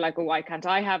others were like, well, why can't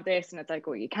I have this? And it's like,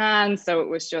 well, you can. So it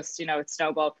was just, it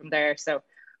snowballed from there. So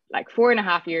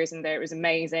 4.5 years in there, it was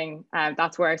amazing.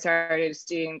 That's where I started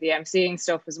doing the emceeing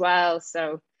stuff as well.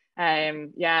 So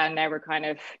yeah, and now we're kind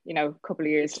of, a couple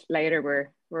of years later,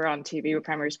 we're on TV with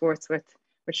Premier Sports with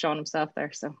Sean himself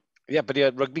there. So yeah, but you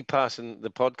had Rugby Pass and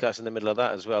the podcast in the middle of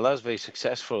that as well. That was very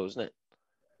successful, wasn't it?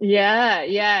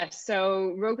 Yeah.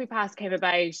 So Rugby Pass came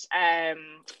about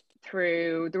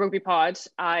through the Rugby Pod.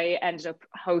 I ended up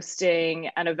hosting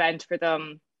an event for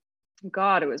them.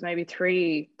 God, it was maybe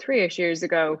three-ish years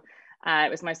ago.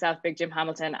 It was myself, Big Jim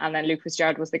Hamilton, and then Luke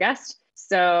Fitzgerald was the guest.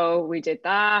 So we did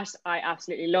that. I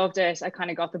absolutely loved it. I kind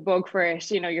of got the bug for it.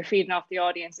 You're feeding off the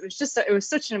audience. It was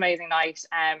such an amazing night.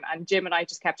 And Jim and I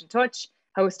just kept in touch.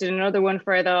 Hosted another one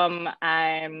for them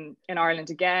in Ireland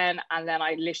again, and then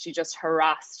I literally just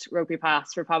harassed Rugby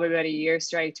Pass for probably about a year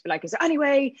straight to be like, is there any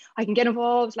way I can get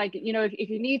involved? If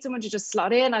you need someone to just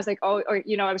slot in. I was like, I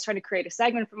was trying to create a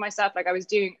segment for myself. I was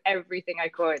doing everything I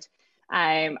could,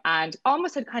 and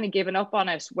almost had kind of given up on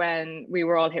it when we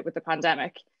were all hit with the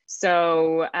pandemic.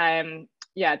 So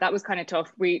yeah, that was kind of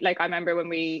tough. I remember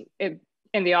when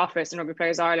in the office in Rugby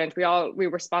Players Ireland, we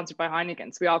were sponsored by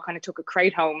Heineken. So we all kind of took a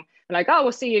crate home. We're like, oh,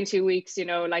 we'll see you in 2 weeks. This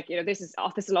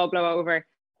will all blow over.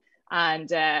 And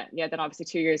then obviously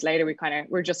 2 years later,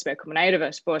 we're just about coming out of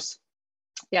it. But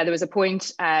yeah, there was a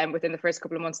point within the first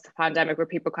couple of months of the pandemic where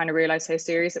people kind of realized how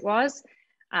serious it was.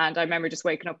 And I remember just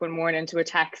waking up one morning to a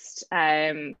text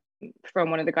from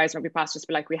one of the guys in Rugby Pass, just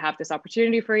be like, we have this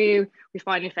opportunity for you. We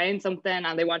finally found something,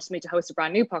 and they wanted me to host a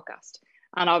brand new podcast.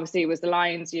 And obviously it was the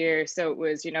Lions year. So it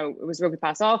was Rugby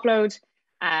Pass Offload,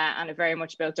 and it very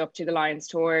much built up to the Lions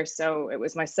tour. So it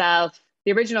was myself,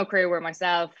 the original crew were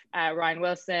myself, Ryan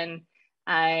Wilson,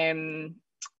 Simon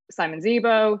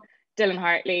Zebo, Dylan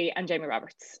Hartley, and Jamie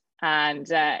Roberts. And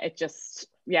it just,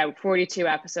 42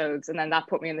 episodes. And then that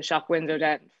put me in the shop window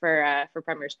then for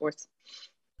Premier Sports.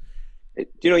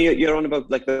 You know, you're on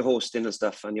about like the hosting and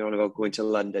stuff, and you're on about going to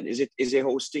London. Is it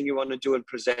hosting you want to do and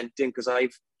presenting? Because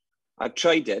I've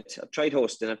tried it. I've tried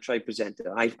hosting. I've tried presenting.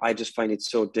 I just find it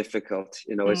so difficult.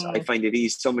 You know, I find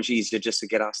it so much easier just to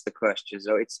get asked the questions.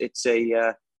 So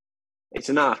it's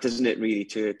an art, isn't it? Really,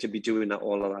 to be doing that,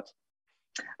 all of that.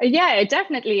 Yeah, it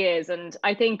definitely is. And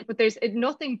I think, but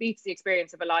nothing beats the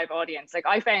experience of a live audience. Like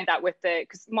I found that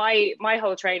because my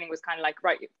whole training was kind of like,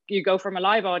 right, you go from a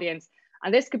live audience,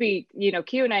 and this could be, you know,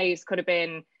 Q&As could have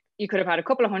been, you could have had a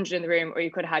couple of hundred in the room, or you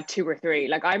could have had 2 or 3.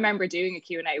 Like I remember doing a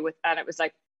Q&A and it was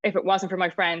like, if it wasn't for my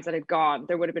friends that had gone,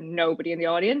 there would have been nobody in the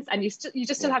audience. And you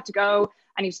just still have to go,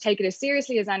 and you take it as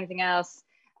seriously as anything else.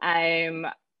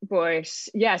 But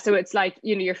yeah, so it's like,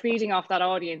 you know, you're feeding off that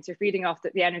audience, you're feeding off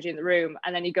the energy in the room,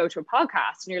 and then you go to a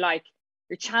podcast and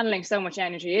you're channeling so much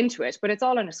energy into it, but it's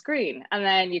all on a screen. And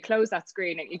then you close that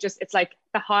screen and it's like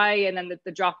the high and then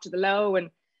the drop to the low, and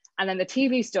then the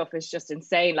TV stuff is just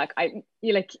insane. Like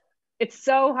it's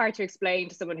so hard to explain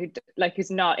to someone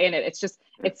who's not in it.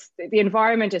 It's the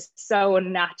environment is so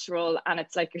unnatural, and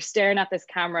it's like you're staring at this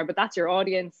camera, but that's your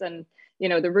audience, and you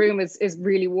know, the room is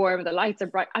really warm, the lights are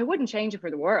bright. I wouldn't change it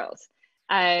for the world.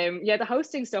 Yeah, the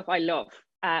hosting stuff I love.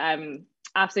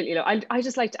 Absolutely love. I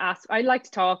just like to ask. I like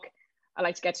to talk. I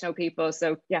like to get to know people.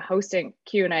 So yeah, hosting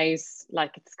Q&As,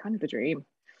 like it's kind of the dream.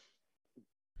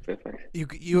 Perfect.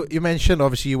 You mentioned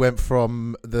obviously you went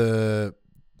from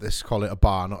let's call it a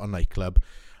bar, not a nightclub,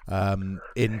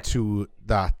 into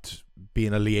that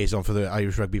being a liaison for the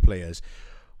Irish rugby players.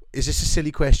 Is this a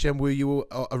silly question? Were you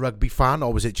a rugby fan,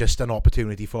 or was it just an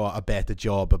opportunity for a better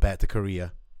job, a better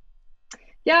career?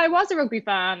 Yeah, I was a rugby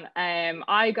fan.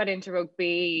 I got into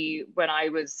rugby when I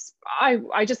just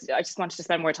wanted to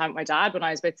spend more time with my dad when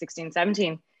I was about 16,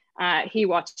 17. He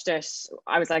watched it.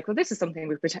 I was like, well, this is something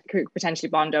we could potentially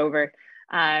bond over.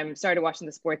 Started watching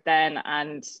the sport then,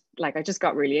 and like I just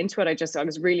got really into it. I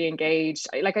was really engaged.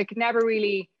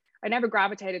 I never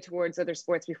gravitated towards other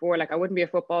sports before. Like I wouldn't be a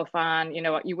football fan, you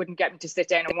know, you wouldn't get me to sit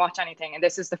down and watch anything. And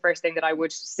this is the first thing that I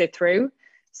would sit through.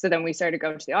 So then we started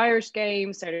going to the Irish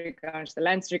games, started going to the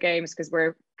Leinster games, because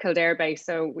we're Kildare based.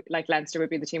 So like Leinster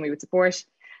would be the team we would support.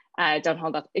 Don't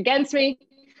hold that against me.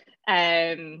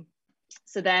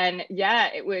 So then,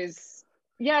 it was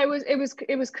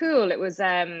cool. It was,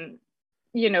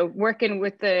 you know, working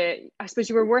with I suppose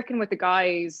you were working with the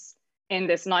guys in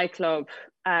this nightclub,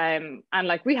 and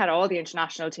like we had all the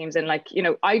international teams in. Like, you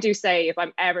know, I do say if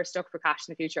I'm ever stuck for cash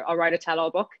in the future, I'll write a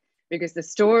tell-all book, because the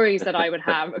stories that I would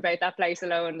have about that place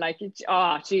alone, like,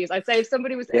 oh geez, I'd say if some of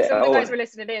the guys were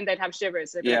listening in, they'd have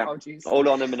shivers. They'd be like, oh geez. Hold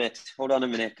on a minute,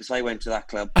 because I went to that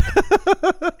club.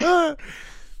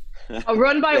 I'll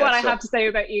run by what I have to say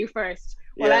about you first.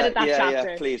 We'll edit that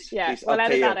chapter. Yeah, please. We'll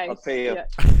edit that out. I'll pay you. Yeah.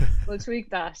 We'll tweak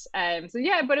that. So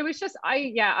yeah, but it was just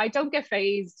I don't get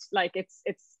phased. Like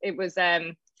it was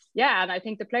and I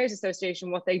think the Players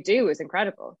Association, what they do is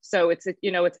incredible. So it's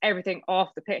everything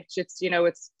off the pitch. It's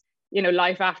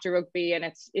life after rugby, and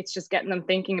it's just getting them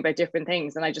thinking about different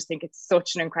things. And I just think it's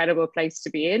such an incredible place to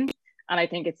be in. And I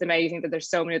think it's amazing that there's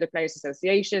so many other players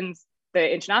associations.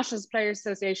 The International Players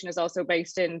Association is also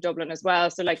based in Dublin as well.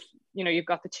 So like, you know, you've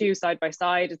got the two side by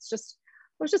side. It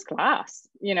was just class,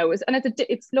 you know, and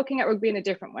it's looking at rugby in a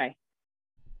different way.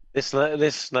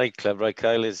 This nightclub, right,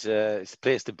 Kyle, is a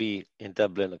place to be in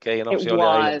Dublin, okay? And obviously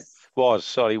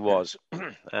was.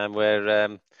 And where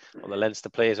all the Leinster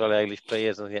players, all the Irish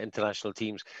players and the international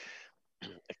teams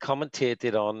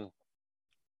commentated on,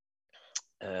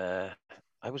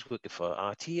 I was working for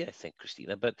RT, I think,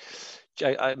 Christina, but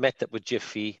I met up with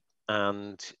Jiffy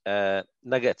and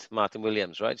Nugget, Martin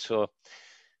Williams, right? So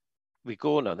we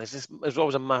go now. There's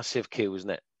always a massive queue, isn't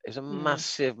it? It's a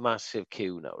massive, massive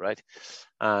queue now, right?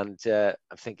 And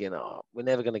I'm thinking, we're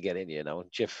never going to get in here now.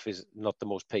 And Jiff is not the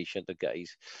most patient of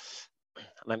guys.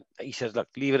 And he says, look,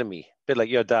 leave it to me. A bit like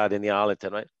your dad in the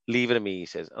Arlington, right? Leave it to me, he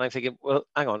says. And I'm thinking, well,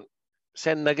 hang on.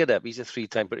 Send Nugget up. He's a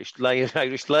 3-time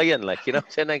Irish lion, like, you know.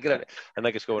 Send Nugget up. And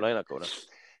Nugget's going, I'm not going up.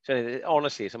 So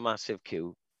honestly, it's a massive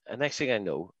queue. And next thing I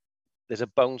know, there's a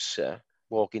bouncer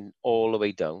walking all the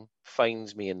way down,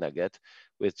 finds me and Nugget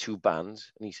with 2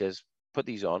 bands, and he says, put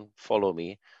these on, follow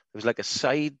me. There was like a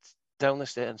side down the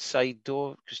stair and side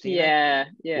door, Christina.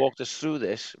 Yeah. Walked us through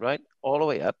this, right? All the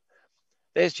way up.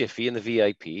 There's Jiffy in the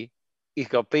VIP. He's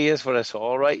got beers for us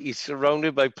all, right? He's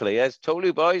surrounded by players. Told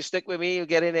you, boys, stick with me. You'll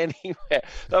get in anywhere.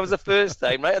 That was the first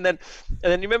time, right? And then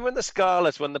you remember when the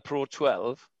Scarlets won the Pro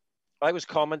 12? I was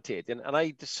commentating, and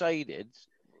I decided,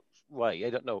 why, I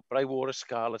don't know, but I wore a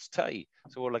Scarlets tie.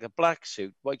 So I wore like a black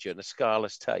suit, white shirt, and a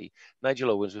Scarlets tie.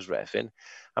 Nigel Owens was reffing.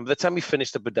 And by the time we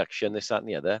finished the production, this, that, and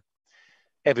the other,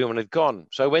 everyone had gone.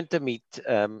 So I went to meet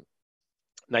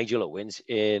Nigel Owens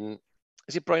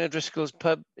is it Brian O'Driscoll's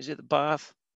pub? Is it the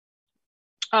Bath?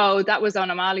 Oh, that was on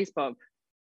O'Malley's pub.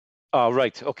 Oh,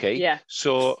 right. Okay. Yeah.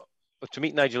 So to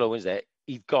meet Nigel Owens there,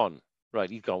 he'd gone. Right,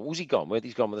 he's gone. Who's he gone with?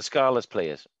 He's gone with the Scarlets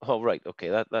players. Oh, right. Okay,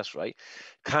 that's right.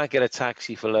 Can't get a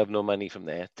taxi for love nor money from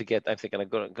there to get. I'm thinking I'm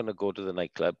going to go to the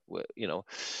nightclub. You know,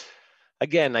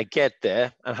 again, I get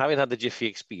there and having had the Jiffy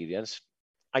experience,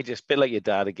 I just bit like your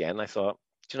dad again. I thought,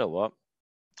 do you know what?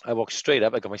 I walked straight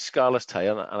up. I got my Scarlets tie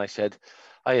on, and I said,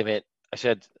 I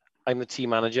said, I'm the team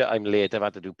manager. I'm late. I've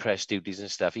had to do press duties and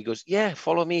stuff. He goes, yeah,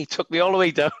 follow me. He took me all the way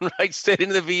down, right, straight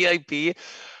into the VIP.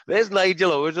 There's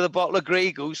Nigel Owens with a bottle of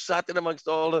Grey Goose sat in amongst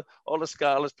all the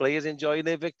Scarlets players enjoying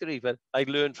their victory. But I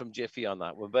learned from Jiffy on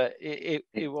that one. But it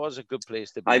was a good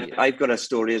place to be. I've got a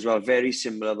story as well, very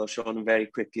similar though, Sean, very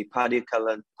quickly. Paddy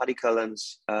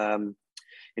Cullens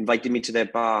invited me to their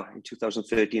bar in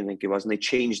 2013, I think it was, and they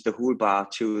changed the whole bar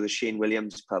to the Shane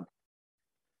Williams pub.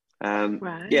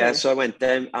 Right. Yeah, so I went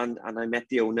there and I met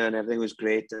the owner and everything was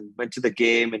great, and went to the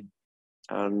game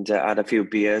and had a few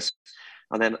beers,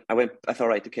 and then I thought,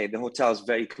 right, okay, the hotel's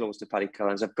very close to Paddy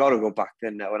Cullens. I've got to go back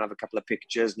there now and have a couple of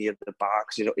pictures near the bar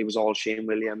because it was all Shane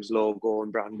Williams logo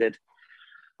and branded.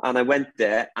 And I went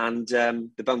there and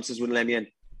the bouncers wouldn't let me in.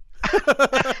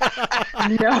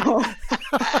 No.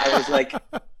 I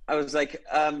was like,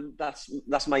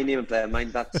 that's my name up there,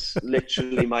 mine. That's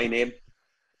literally my name.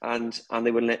 And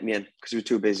they wouldn't let me in because we were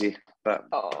too busy. But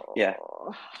yeah,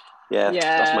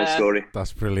 that's my story.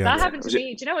 That's brilliant. That happened to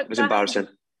me. Do you know what? It was embarrassing.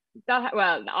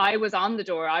 Well, I was on the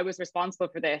door. I was responsible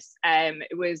for this.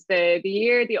 It was the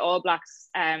year the All Blacks.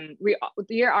 The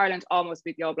year Ireland almost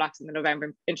beat the All Blacks in the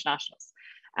November internationals.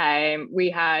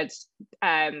 We had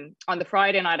on the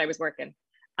Friday night I was working,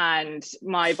 and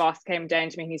my boss came down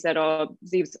to me and he said, "Oh,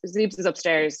 Zeebs is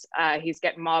upstairs. He's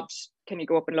getting mobbed. Can you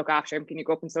go up and look after him? Can you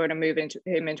go up and sort of move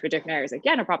him into a different area?" I was like,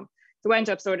 "Yeah, no problem." So went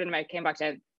up, sorted him out, came back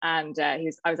down, and I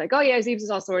was like, "Oh yeah, Zeebs is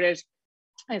all sorted."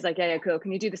 I was like, yeah, cool.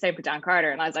 Can you do the same for Dan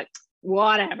Carter? And I was like,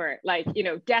 whatever. Like, you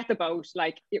know, get the boat.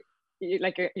 Like,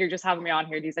 you're just having me on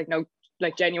here. And he's like, no,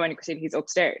 like genuinely, Christine, he's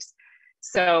upstairs.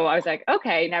 So I was like,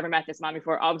 okay, never met this man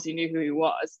before. Obviously knew who he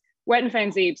was. Went and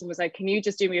found Zeebs and was like, can you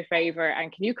just do me a favor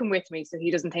and can you come with me so he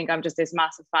doesn't think I'm just this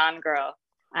massive fangirl?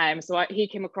 He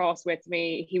came across with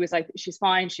me. He was like, she's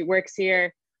fine. She works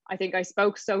here. I think I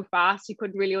spoke so fast he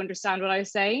couldn't really understand what I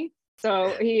was saying.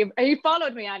 So he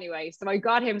followed me anyway. So I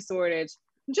got him sorted.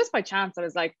 And just by chance, I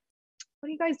was like, what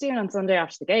are you guys doing on Sunday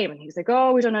after the game? And he was like,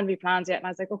 oh, we don't have any plans yet. And I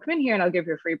was like, well, come in here and I'll give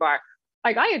you a free bar.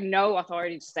 Like, I had no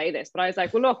authority to say this, but I was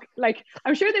like, well, look, like,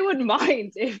 I'm sure they wouldn't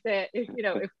mind if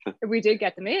we did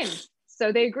get them in.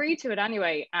 So they agreed to it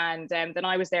anyway. And then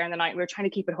I was there in the night. We were trying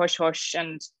to keep it hush hush,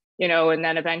 and and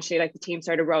then eventually, like, the team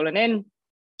started rolling in.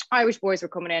 Irish boys were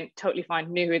coming in, totally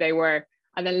fine, knew who they were.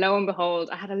 And then lo and behold,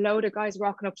 I had a load of guys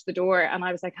rocking up to the door, and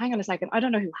I was like, hang on a second, I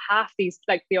don't know who half these,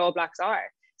 like, the All Blacks are.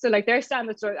 So, like, they're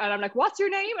standing at the door, and I'm like, what's your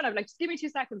name? And I'm like, just give me 2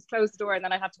 seconds, close the door, and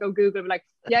then I'd have to go Google and be like,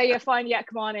 yeah, fine, yeah,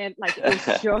 come on in. Like, it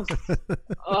was just,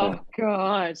 oh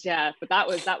God, yeah. But that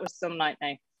was some night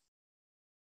now.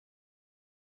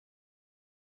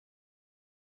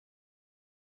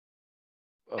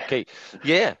 Okay,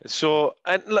 yeah. So,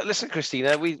 and listen,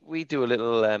 Christina, we do a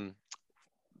little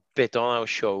bit on our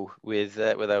show with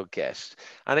our guests,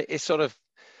 and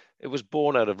it was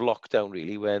born out of lockdown,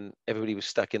 really, when everybody was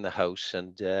stuck in the house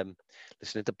and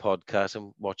listening to podcasts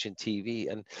and watching TV,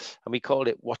 and we called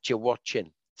it "What You're Watching."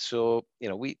 So,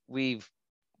 we've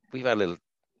had a little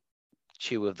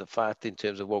chew of the fat in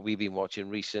terms of what we've been watching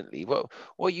recently. What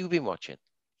have you been watching?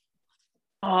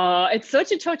 Oh, it's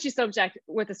such a touchy subject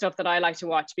with the stuff that I like to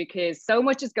watch, because so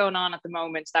much is going on at the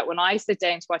moment that when I sit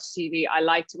down to watch TV, I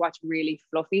like to watch really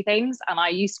fluffy things. And I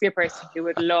used to be a person who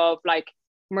would love, like,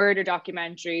 murder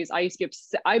documentaries.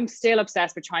 I'm still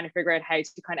obsessed with trying to figure out how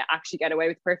to kind of actually get away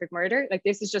with perfect murder. Like,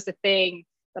 this is just a thing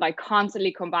that I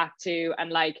constantly come back to.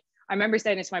 And, like, I remember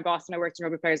saying it to my boss when I worked in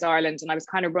Rugby Players Ireland, and I was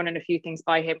kind of running a few things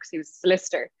by him because he was a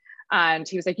solicitor. And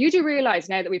he was like, you do realize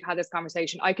now that we've had this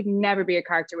conversation, I could never be a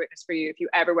character witness for you if you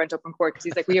ever went up in court. Because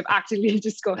he's like, we have actively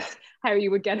discussed how you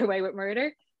would get away with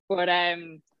murder. But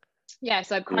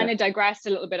so I've kind of digressed a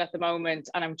little bit at the moment,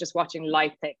 and I'm just watching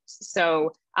light things.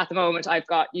 So at the moment, I've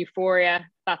got Euphoria.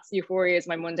 Euphoria is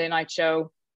my Monday night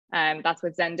show. That's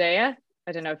with Zendaya.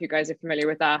 I don't know if you guys are familiar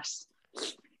with that.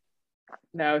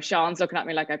 No, Sean's looking at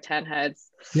me like I have 10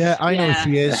 heads. Yeah, I know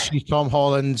she is. She's Tom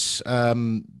Holland's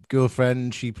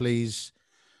girlfriend. She plays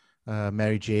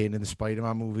Mary Jane in the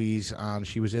Spider-Man movies, and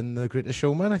she was in The Greatest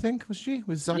Showman, I think, was she?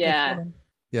 With Zac Efron?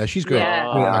 Yeah, she's great.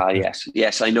 Yeah.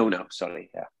 Yes, I know now. Sorry,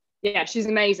 yeah. Yeah, she's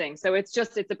amazing. So it's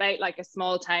about like a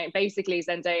small town. Basically,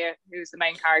 Zendaya, who's the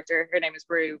main character, her name is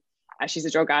Rue. She's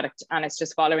a drug addict, and it's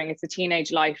a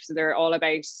teenage life. So they're all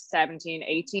about 17,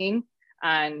 18.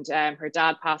 And her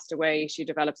dad passed away. She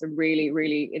develops a really,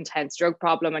 really intense drug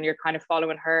problem, and you're kind of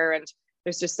following her. And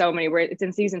there's just so many. It's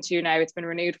in season 2 now. It's been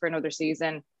renewed for another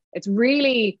season. It's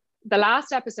really, the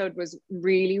last episode was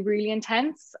really, really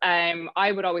intense.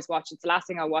 I would always watch it. It's the last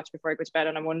thing I'll watch before I go to bed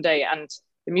on a Monday. And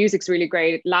the music's really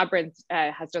great. Labyrinth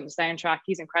has done the soundtrack.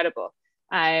 He's incredible.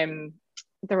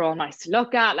 They're all nice to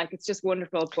look at. Like, it's just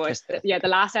wonderful. But yeah, the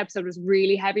last episode was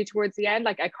really heavy towards the end.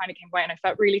 Like, I kind of came away and I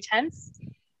felt really tense.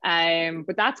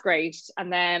 But that's great.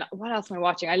 And then what else am I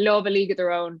watching? I love A League of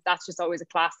Their Own. That's just always a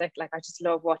classic. Like, I just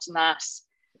love watching that.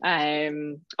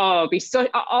 I've always said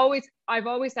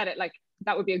it, like,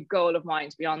 that would be a goal of mine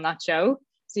to be on that show.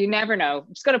 So you never know.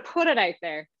 I'm just gonna put it out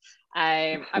there.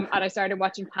 And I started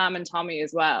watching Pam and Tommy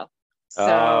as well. So,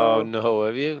 oh no,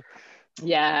 have you?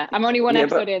 Yeah, I'm only one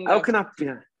episode in. How can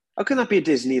that be a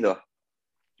Disney though?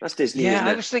 That's Disney. Yeah,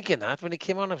 I was thinking that when it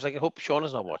came on. I was like, I hope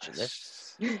Shauna's not watching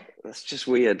this. That's just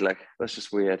weird. Like, that's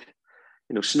just weird.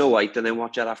 You know, Snow White, and then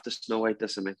watch that after Snow White or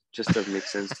something. Just doesn't make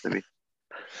sense to me.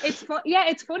 It's fun. Yeah,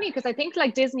 it's funny because I think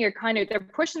like Disney are they're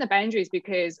pushing the boundaries,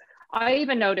 because I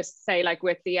even noticed, say, like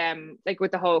with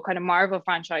the whole kind of Marvel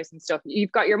franchise and stuff,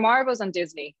 you've got your Marvels on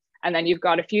Disney, and then you've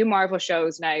got a few Marvel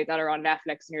shows now that are on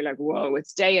Netflix, and you're like, whoa,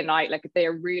 it's day and night. Like, they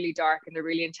are really dark and they're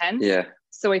really intense. Yeah.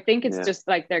 So I think it's just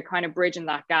like they're kind of bridging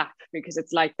that gap, because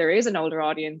it's like there is an older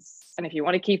audience, and if you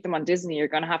want to keep them on Disney, you're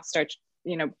going to have to start,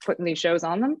 putting these shows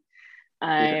on them.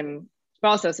 But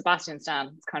also Sebastian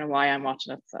Stan. It's kind of why I'm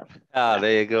watching it. So.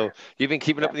 There you go. You've been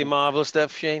keeping up with the Marvel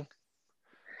stuff, Shane?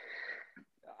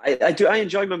 I do. I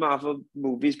enjoy my Marvel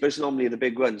movies, but it's normally the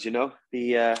big ones,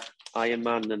 the Iron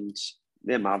Man, and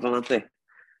they're Marvel, aren't they?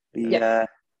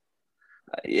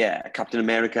 Captain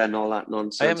America and all that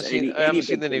nonsense. I haven't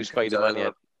seen the new Spider-Man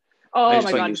yet. Oh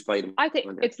my god! I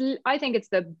think it's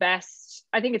the best.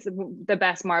 I think it's the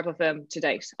best Marvel film to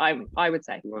date. I would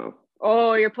say. Wow.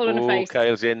 Oh, you're pulling a face.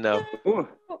 Kyle's in now. What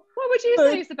would you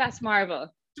say is the best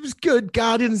Marvel? It was good.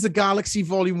 Guardians of the Galaxy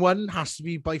Volume 1 has to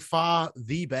be by far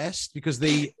the best, because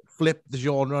they flipped the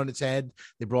genre on its head.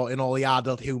 They brought in all the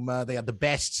adult humor. They had the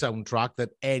best soundtrack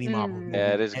that any Marvel movie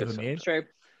ever made. True.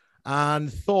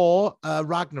 And Thor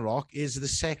Ragnarok is the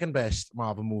second best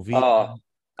Marvel movie. Oh,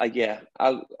 yeah.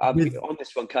 I'll be on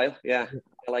this one, Kyle. Yeah.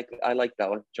 I like that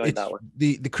one. Enjoyed that one.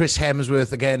 The Chris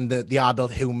Hemsworth, again, the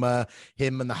adult humor,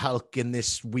 him and the Hulk in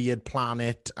this weird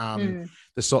planet,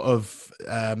 the sort of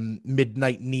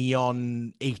midnight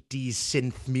neon 80s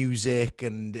synth music,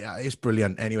 and it's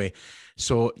brilliant. Anyway,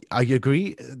 so I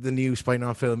agree, the new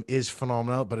Spider-Man film is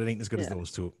phenomenal, but it ain't as good as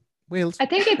those two. Wales. I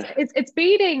think it's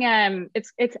beating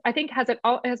it's I think has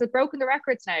it broken the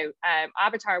records now?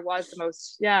 Avatar was the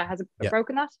most. Has it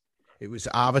broken that? It was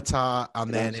Avatar,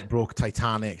 and then it broke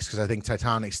Titanic's, because I think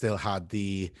Titanic still had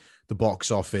the box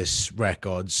office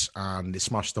records, and it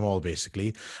smashed them all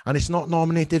basically. And it's not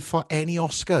nominated for any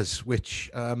Oscars, which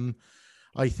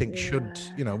I think should,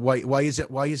 why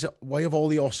have all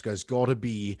the Oscars got to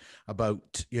be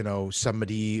about,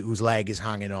 somebody whose leg is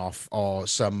hanging off, or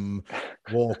some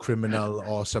war criminal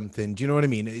or something? Do you know what I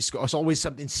mean? It's always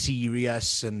something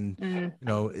serious, and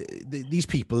these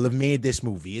people have made this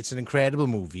movie. It's an incredible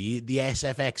movie. The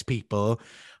SFX people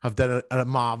have done a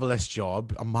marvelous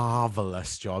job.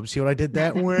 See what I did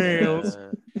there? Wales.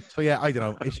 So yeah, I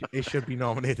don't know. It should be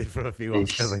nominated for a few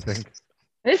Oscars, I think.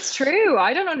 It's true.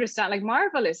 I don't understand. Like,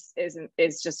 Marvel is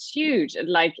just huge.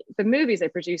 Like, the movies they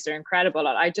produce are incredible.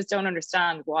 I just don't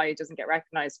understand why it doesn't get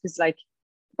recognized, because like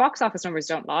box office numbers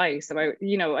don't lie. So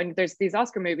and there's these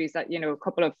Oscar movies that a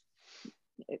couple of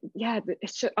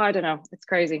I don't know. It's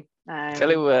crazy. Tell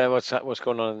you what's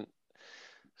going on,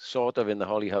 sort of in the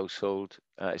Holly household.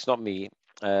 It's not me.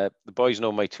 The boys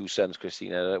know my two sons,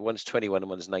 Christina. One's 21 and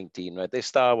one's 19. Right? They're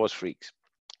Star Wars freaks.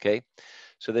 Okay,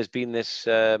 so there's been this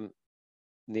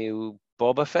new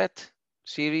Boba Fett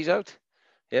series out,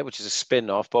 which is a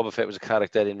spin-off. Boba Fett was a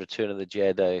character in Return of the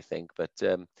Jedi, I think, but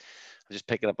I'm just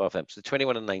picking up off them. So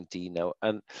 21 and 19 now,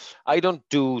 and I don't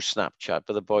do Snapchat,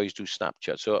 but the boys do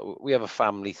Snapchat. So we have a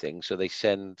family thing, so they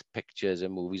send pictures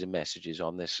and movies and messages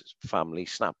on this family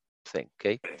Snap thing.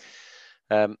 Okay,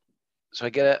 so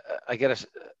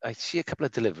I see a couple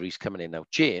of deliveries coming in now.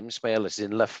 James, my eldest, is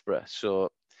in Loughborough, so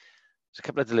there's a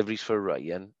couple of deliveries for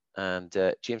Ryan. And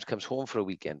James comes home for a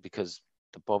weekend because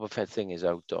the Boba Fett thing is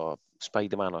out, or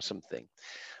Spider-Man or something.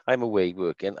 I'm away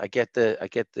working. I get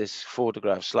this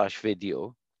photograph /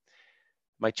 video.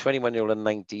 My 21-year-old and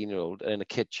 19-year-old are in the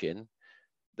kitchen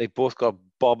they both got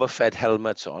Boba Fett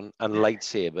helmets on and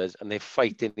lightsabers, and they're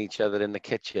fighting each other in the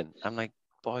kitchen. I'm like,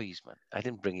 boys, man, I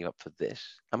didn't bring you up for this.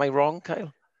 Am I wrong,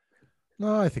 Kyle?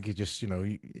 No, I think you just,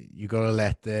 you got to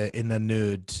let the inner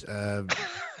nerd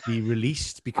be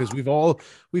released, because we've all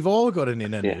got an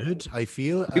inner nerd. I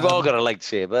feel we've all got a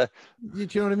lightsaber. Do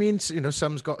you know what I mean? So,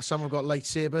 some have got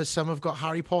lightsabers, some have got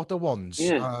Harry Potter wands.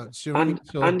 Yeah,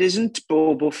 and isn't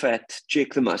Boba Fett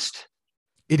Jake the Must?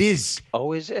 It is.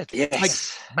 Oh, is it?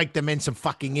 Yes. Make them in some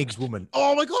fucking eggs, woman.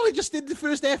 Oh my god! I just did the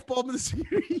first F-bomb of the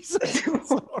series.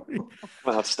 Sorry.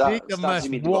 Well,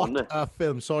 what a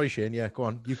film! Sorry, Shane. Yeah, go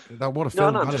on. What a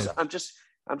film! No. I'm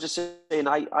just saying.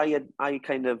 I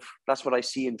kind of, that's what I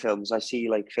see in films. I see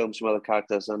like films from other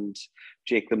characters, and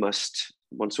Jake the Must,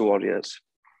 Once Warriors.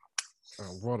 Oh,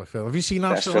 what a film! Have you seen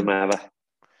that? Best film ever.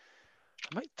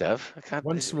 I might have. I can't.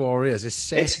 Once Warriors. It's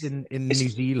set in New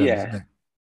Zealand. Yeah. Isn't it?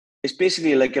 It's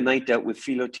basically like a night out with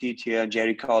Philo Titia and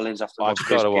Jerry Collins after. I've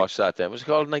got to watch that then. What's it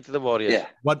called? Night of the Warriors? Yeah.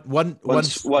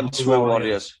 Once we're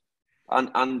Warriors.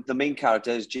 And the main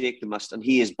character is Jake the Must, and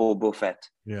he is Boba Fett.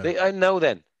 Yeah. I know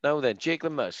then. Jake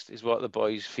the Must is what the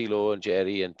boys, Philo and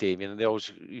Jerry and Damien, and they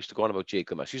always used to go on about Jake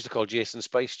the Must. Used to call Jason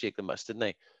Spice Jake the Must, didn't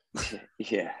they?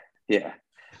 Yeah.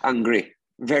 Angry.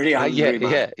 Very angry,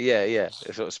 man. Yeah.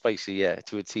 Sort of spicy,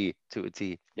 to a T.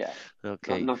 Yeah.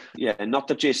 Okay. Not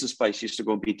that Jason Spice used to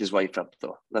go and beat his wife up,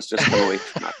 though. Let's just go away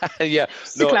from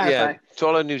that. To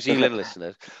all our New Zealand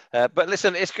listeners. But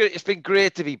listen, it's good. It's been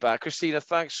great to be back. Christina,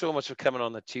 thanks so much for coming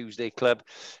on the Tuesday Club.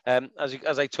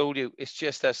 As I told you, it's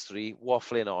just us three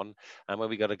waffling on, and when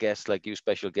we got a guest like you,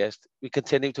 special guest, we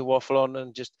continue to waffle on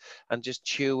and just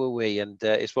chew away, and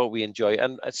it's what we enjoy,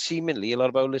 and seemingly a lot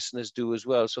of our listeners do as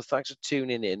well. So thanks for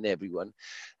tuning in, everyone.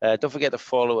 Don't forget to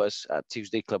follow us at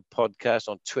Tuesday Club Podcast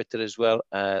on Twitter as well,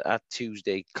 at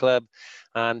Tuesday Club.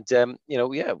 And what are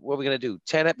we going to do?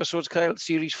 10 episodes, Kyle?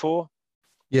 Series 4?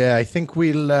 Yeah, I think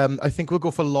we'll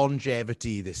go for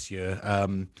longevity this year.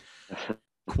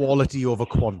 Quality over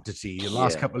quantity. The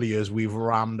last couple of years, we've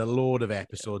rammed a load of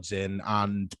episodes in,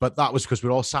 but that was because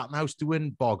we're all sat in the house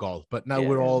doing Boggle. But now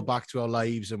we're all back to our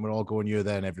lives, and we're all going here,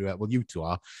 there, and everywhere. Well, you two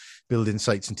are building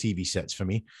sites and TV sets for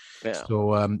me. Yeah.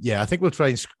 So I think we'll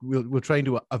try and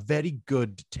do a very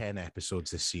good 10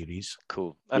 episodes this series.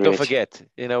 Cool. And don't forget,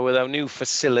 with our new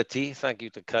facility, thank you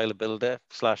to Kyle Builder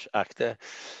 /actor.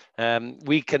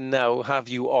 We can now have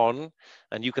you on,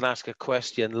 and you can ask a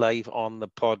question live on the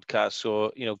podcast.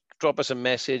 So, drop us a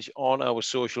message on our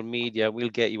social media. We'll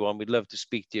get you on. We'd love to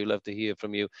speak to you, love to hear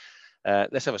from you.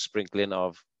 Let's have a sprinkling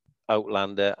of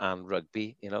Outlander and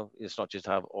rugby. It's not just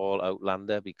have all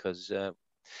Outlander, because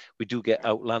we do get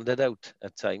outlanded out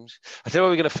at times. I tell you what,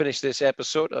 we're going to finish this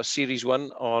episode of Series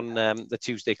 1 on the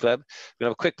Tuesday Club. We're going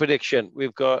to have a quick prediction.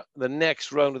 We've got the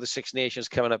next round of the Six Nations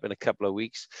coming up in a couple of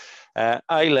weeks.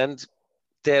 Ireland,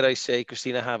 dare I say,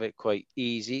 Christina, have it quite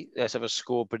easy. Let's have a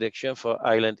score prediction for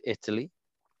Ireland-Italy.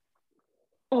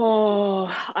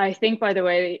 Oh, I think by the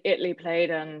way Italy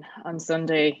played on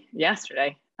Sunday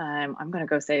yesterday, I'm going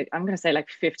to say like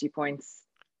 50 points.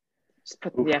 Just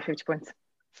put 50 points.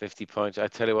 50 points. I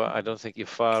tell you what, I don't think you're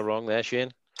far wrong there,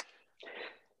 Shane.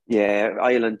 Yeah,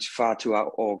 Ireland far too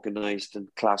organised and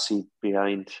classy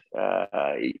behind.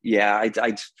 I'd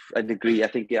agree. I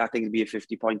think it'd be a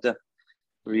 50-pointer.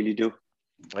 Really do.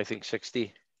 I think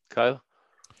 60. Kyle?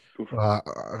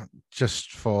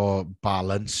 Just for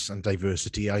balance and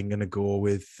diversity, I'm going to go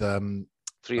with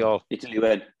 3-3. Italy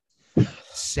win.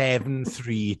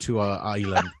 7-3 to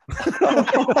Ireland.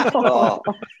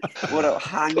 What a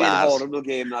hanging horrible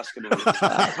game that's going to be.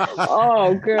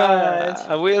 Oh, good.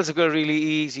 And Wales have got a really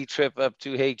easy trip up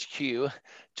to HQ,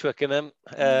 Twickenham,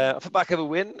 off the back of a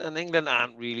win, and England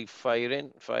aren't really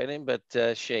firing.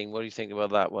 But Shane, what do you think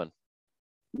about that one?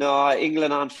 No,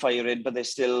 England aren't firing, but they're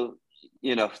still,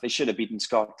 they should have beaten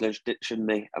Scotland, shouldn't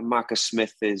they? And Marcus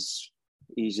Smith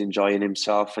he's enjoying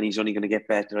himself, and he's only going to get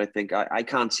better, I think. I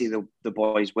can't see the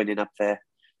boys winning up there,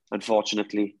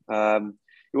 unfortunately.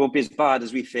 It won't be as bad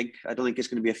as we think. I don't think it's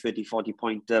going to be a 30-40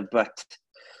 pointer, but,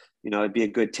 it'd be a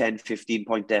good 10-15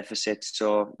 point deficit.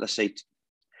 So let's say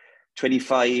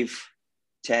 25-10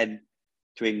 to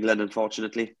England,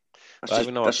 unfortunately.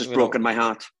 That's just broken my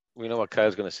heart. We know what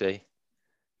Kyle's going to say.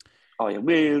 Oh, yeah,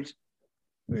 Wales.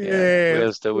 Yeah,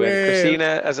 Wales to win.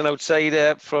 Christina, as an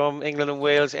outsider from England and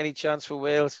Wales, any chance for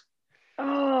Wales?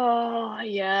 Oh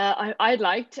yeah, I'd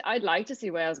like to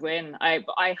see Wales win. I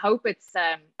hope it's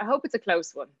a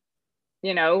close one,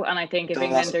 and I think if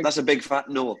England that's a big fat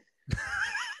no.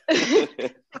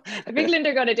 If England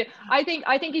are going to do, I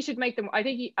think he should make them.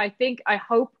 I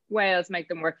hope Wales make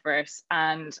them work for it,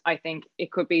 and I think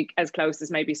it could be as close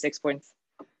as maybe 6 points.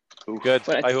 Good.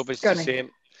 I hope it's the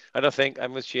same. I don't think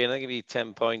I'm with Shane. I think it'll be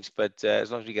 10 points, but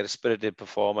as long as we get a spirited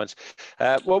performance.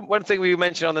 One thing we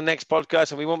mentioned on the next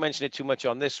podcast, and we won't mention it too much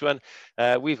on this one,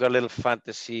 we've got a little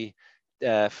fantasy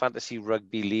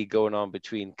rugby league going on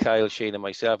between Kyle, Shane, and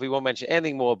myself. We won't mention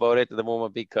anything more about it at the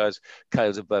moment because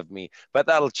Kyle's above me, but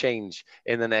that'll change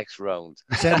in the next round.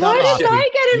 Why did I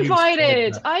get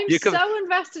invited? I'm so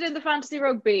invested in the fantasy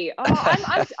rugby. I'm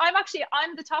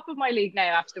the top of my league now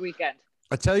after the weekend.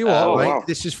 I tell you what, right? Wow.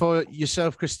 This is for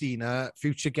yourself, Christina,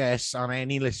 future guests, and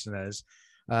any listeners.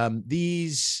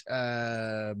 These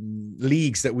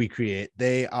leagues that we create,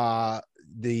 they are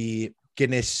the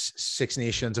Guinness Six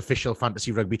Nations official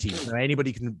fantasy rugby team. Now,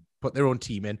 anybody can put their own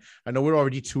team in. I know we're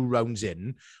already 2 rounds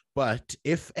in, but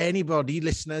if anybody,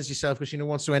 listeners, yourself, Christina,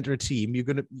 wants to enter a team,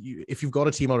 if you've got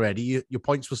a team already, your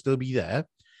points will still be there.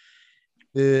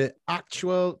 The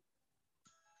actual,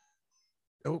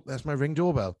 that's my Ring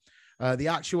doorbell. The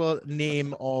actual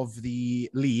name of the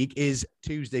league is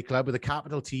Tuesday Club with a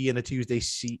capital T and a Tuesday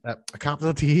C, a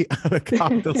capital T and a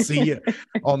capital C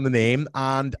on the name.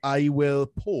 And I will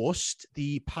post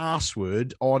the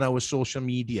password on our social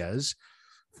medias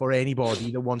for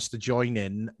anybody that wants to join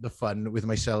in the fun with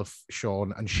myself,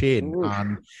 Sean, and Shane. Ooh.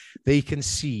 And they can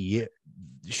see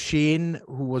Shane,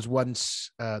 who was once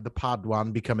the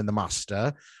Padawan, becoming the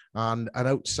master, and an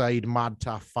outside Mad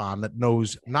Taff fan that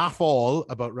knows naff all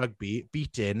about rugby,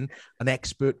 beating an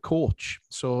expert coach.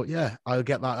 So, yeah, I'll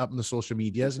get that up on the social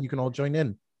medias and you can all join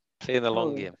in. Playing the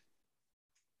long game.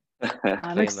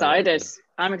 I'm excited.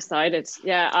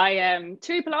 Yeah, I am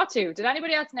Tui Pilatu. Did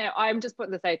anybody else know? I'm just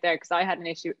putting this out there because I had an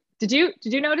issue. Did you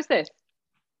notice this?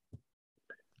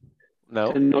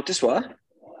 No. Notice what?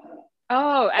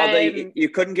 You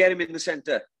couldn't get him in the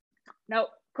centre. No,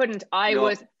 couldn't. I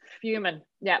was fuming.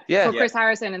 Yeah. For Chris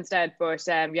Harrison instead. But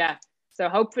yeah. So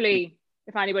hopefully,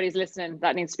 if anybody's listening,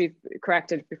 that needs to be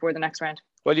corrected before the next round.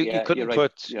 Well, you couldn't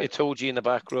put Itoji in the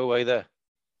back row either.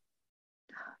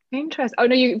 Interesting. Oh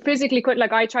no, you physically could.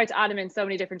 Like I tried to add him in so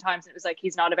many different times, and it was like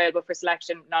he's not available for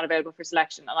selection, and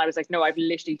I was like, no, I've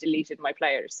literally deleted my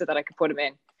players so that I could put him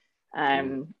in.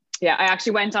 Yeah, I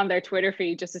actually went on their Twitter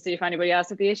feed just to see if anybody else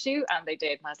had the issue, and they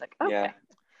did. And I was like, okay. Yeah.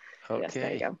 Yes,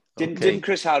 there you go. Didn't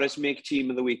Chris Harris make team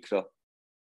of the week though?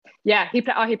 Yeah, he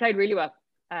played really well.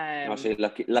 I say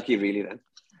lucky really then.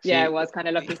 Yeah, it was kind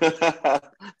of lucky.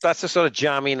 That's the sort of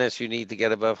jamminess you need to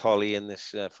get above Holly in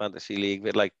this fantasy league.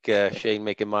 But like Shane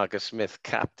making Marcus Smith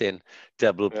captain,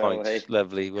 double points. Hey.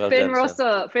 Lovely. Well Finn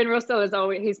done, Finn Russell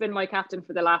he's been my captain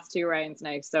for the last 2 rounds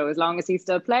now. So as long as he's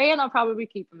still playing, I'll probably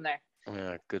keep him there.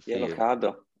 Yeah, good for Yellow you. Card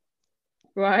though.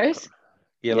 Right.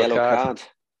 Yellow card.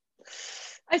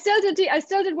 I still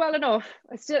did well enough.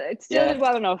 Did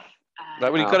well enough.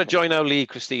 Right, well, you've got to join our league,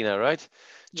 Christina, right?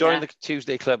 Join the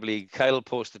Tuesday Club League. Kyle will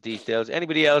post the details.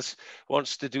 Anybody else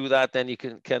wants to do that, then you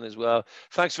can as well.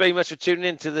 Thanks very much for tuning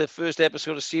in to the first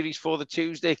episode of Series 4 the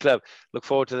Tuesday Club. Look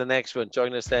forward to the next one.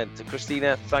 Join us then. To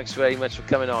Christina, thanks very much for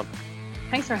coming on.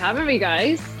 Thanks for having me,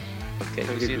 guys. Okay,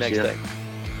 we'll see you next time.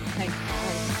 Thanks.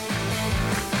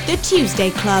 The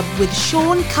Tuesday Club with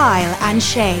Sean, Kyle and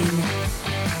Shane.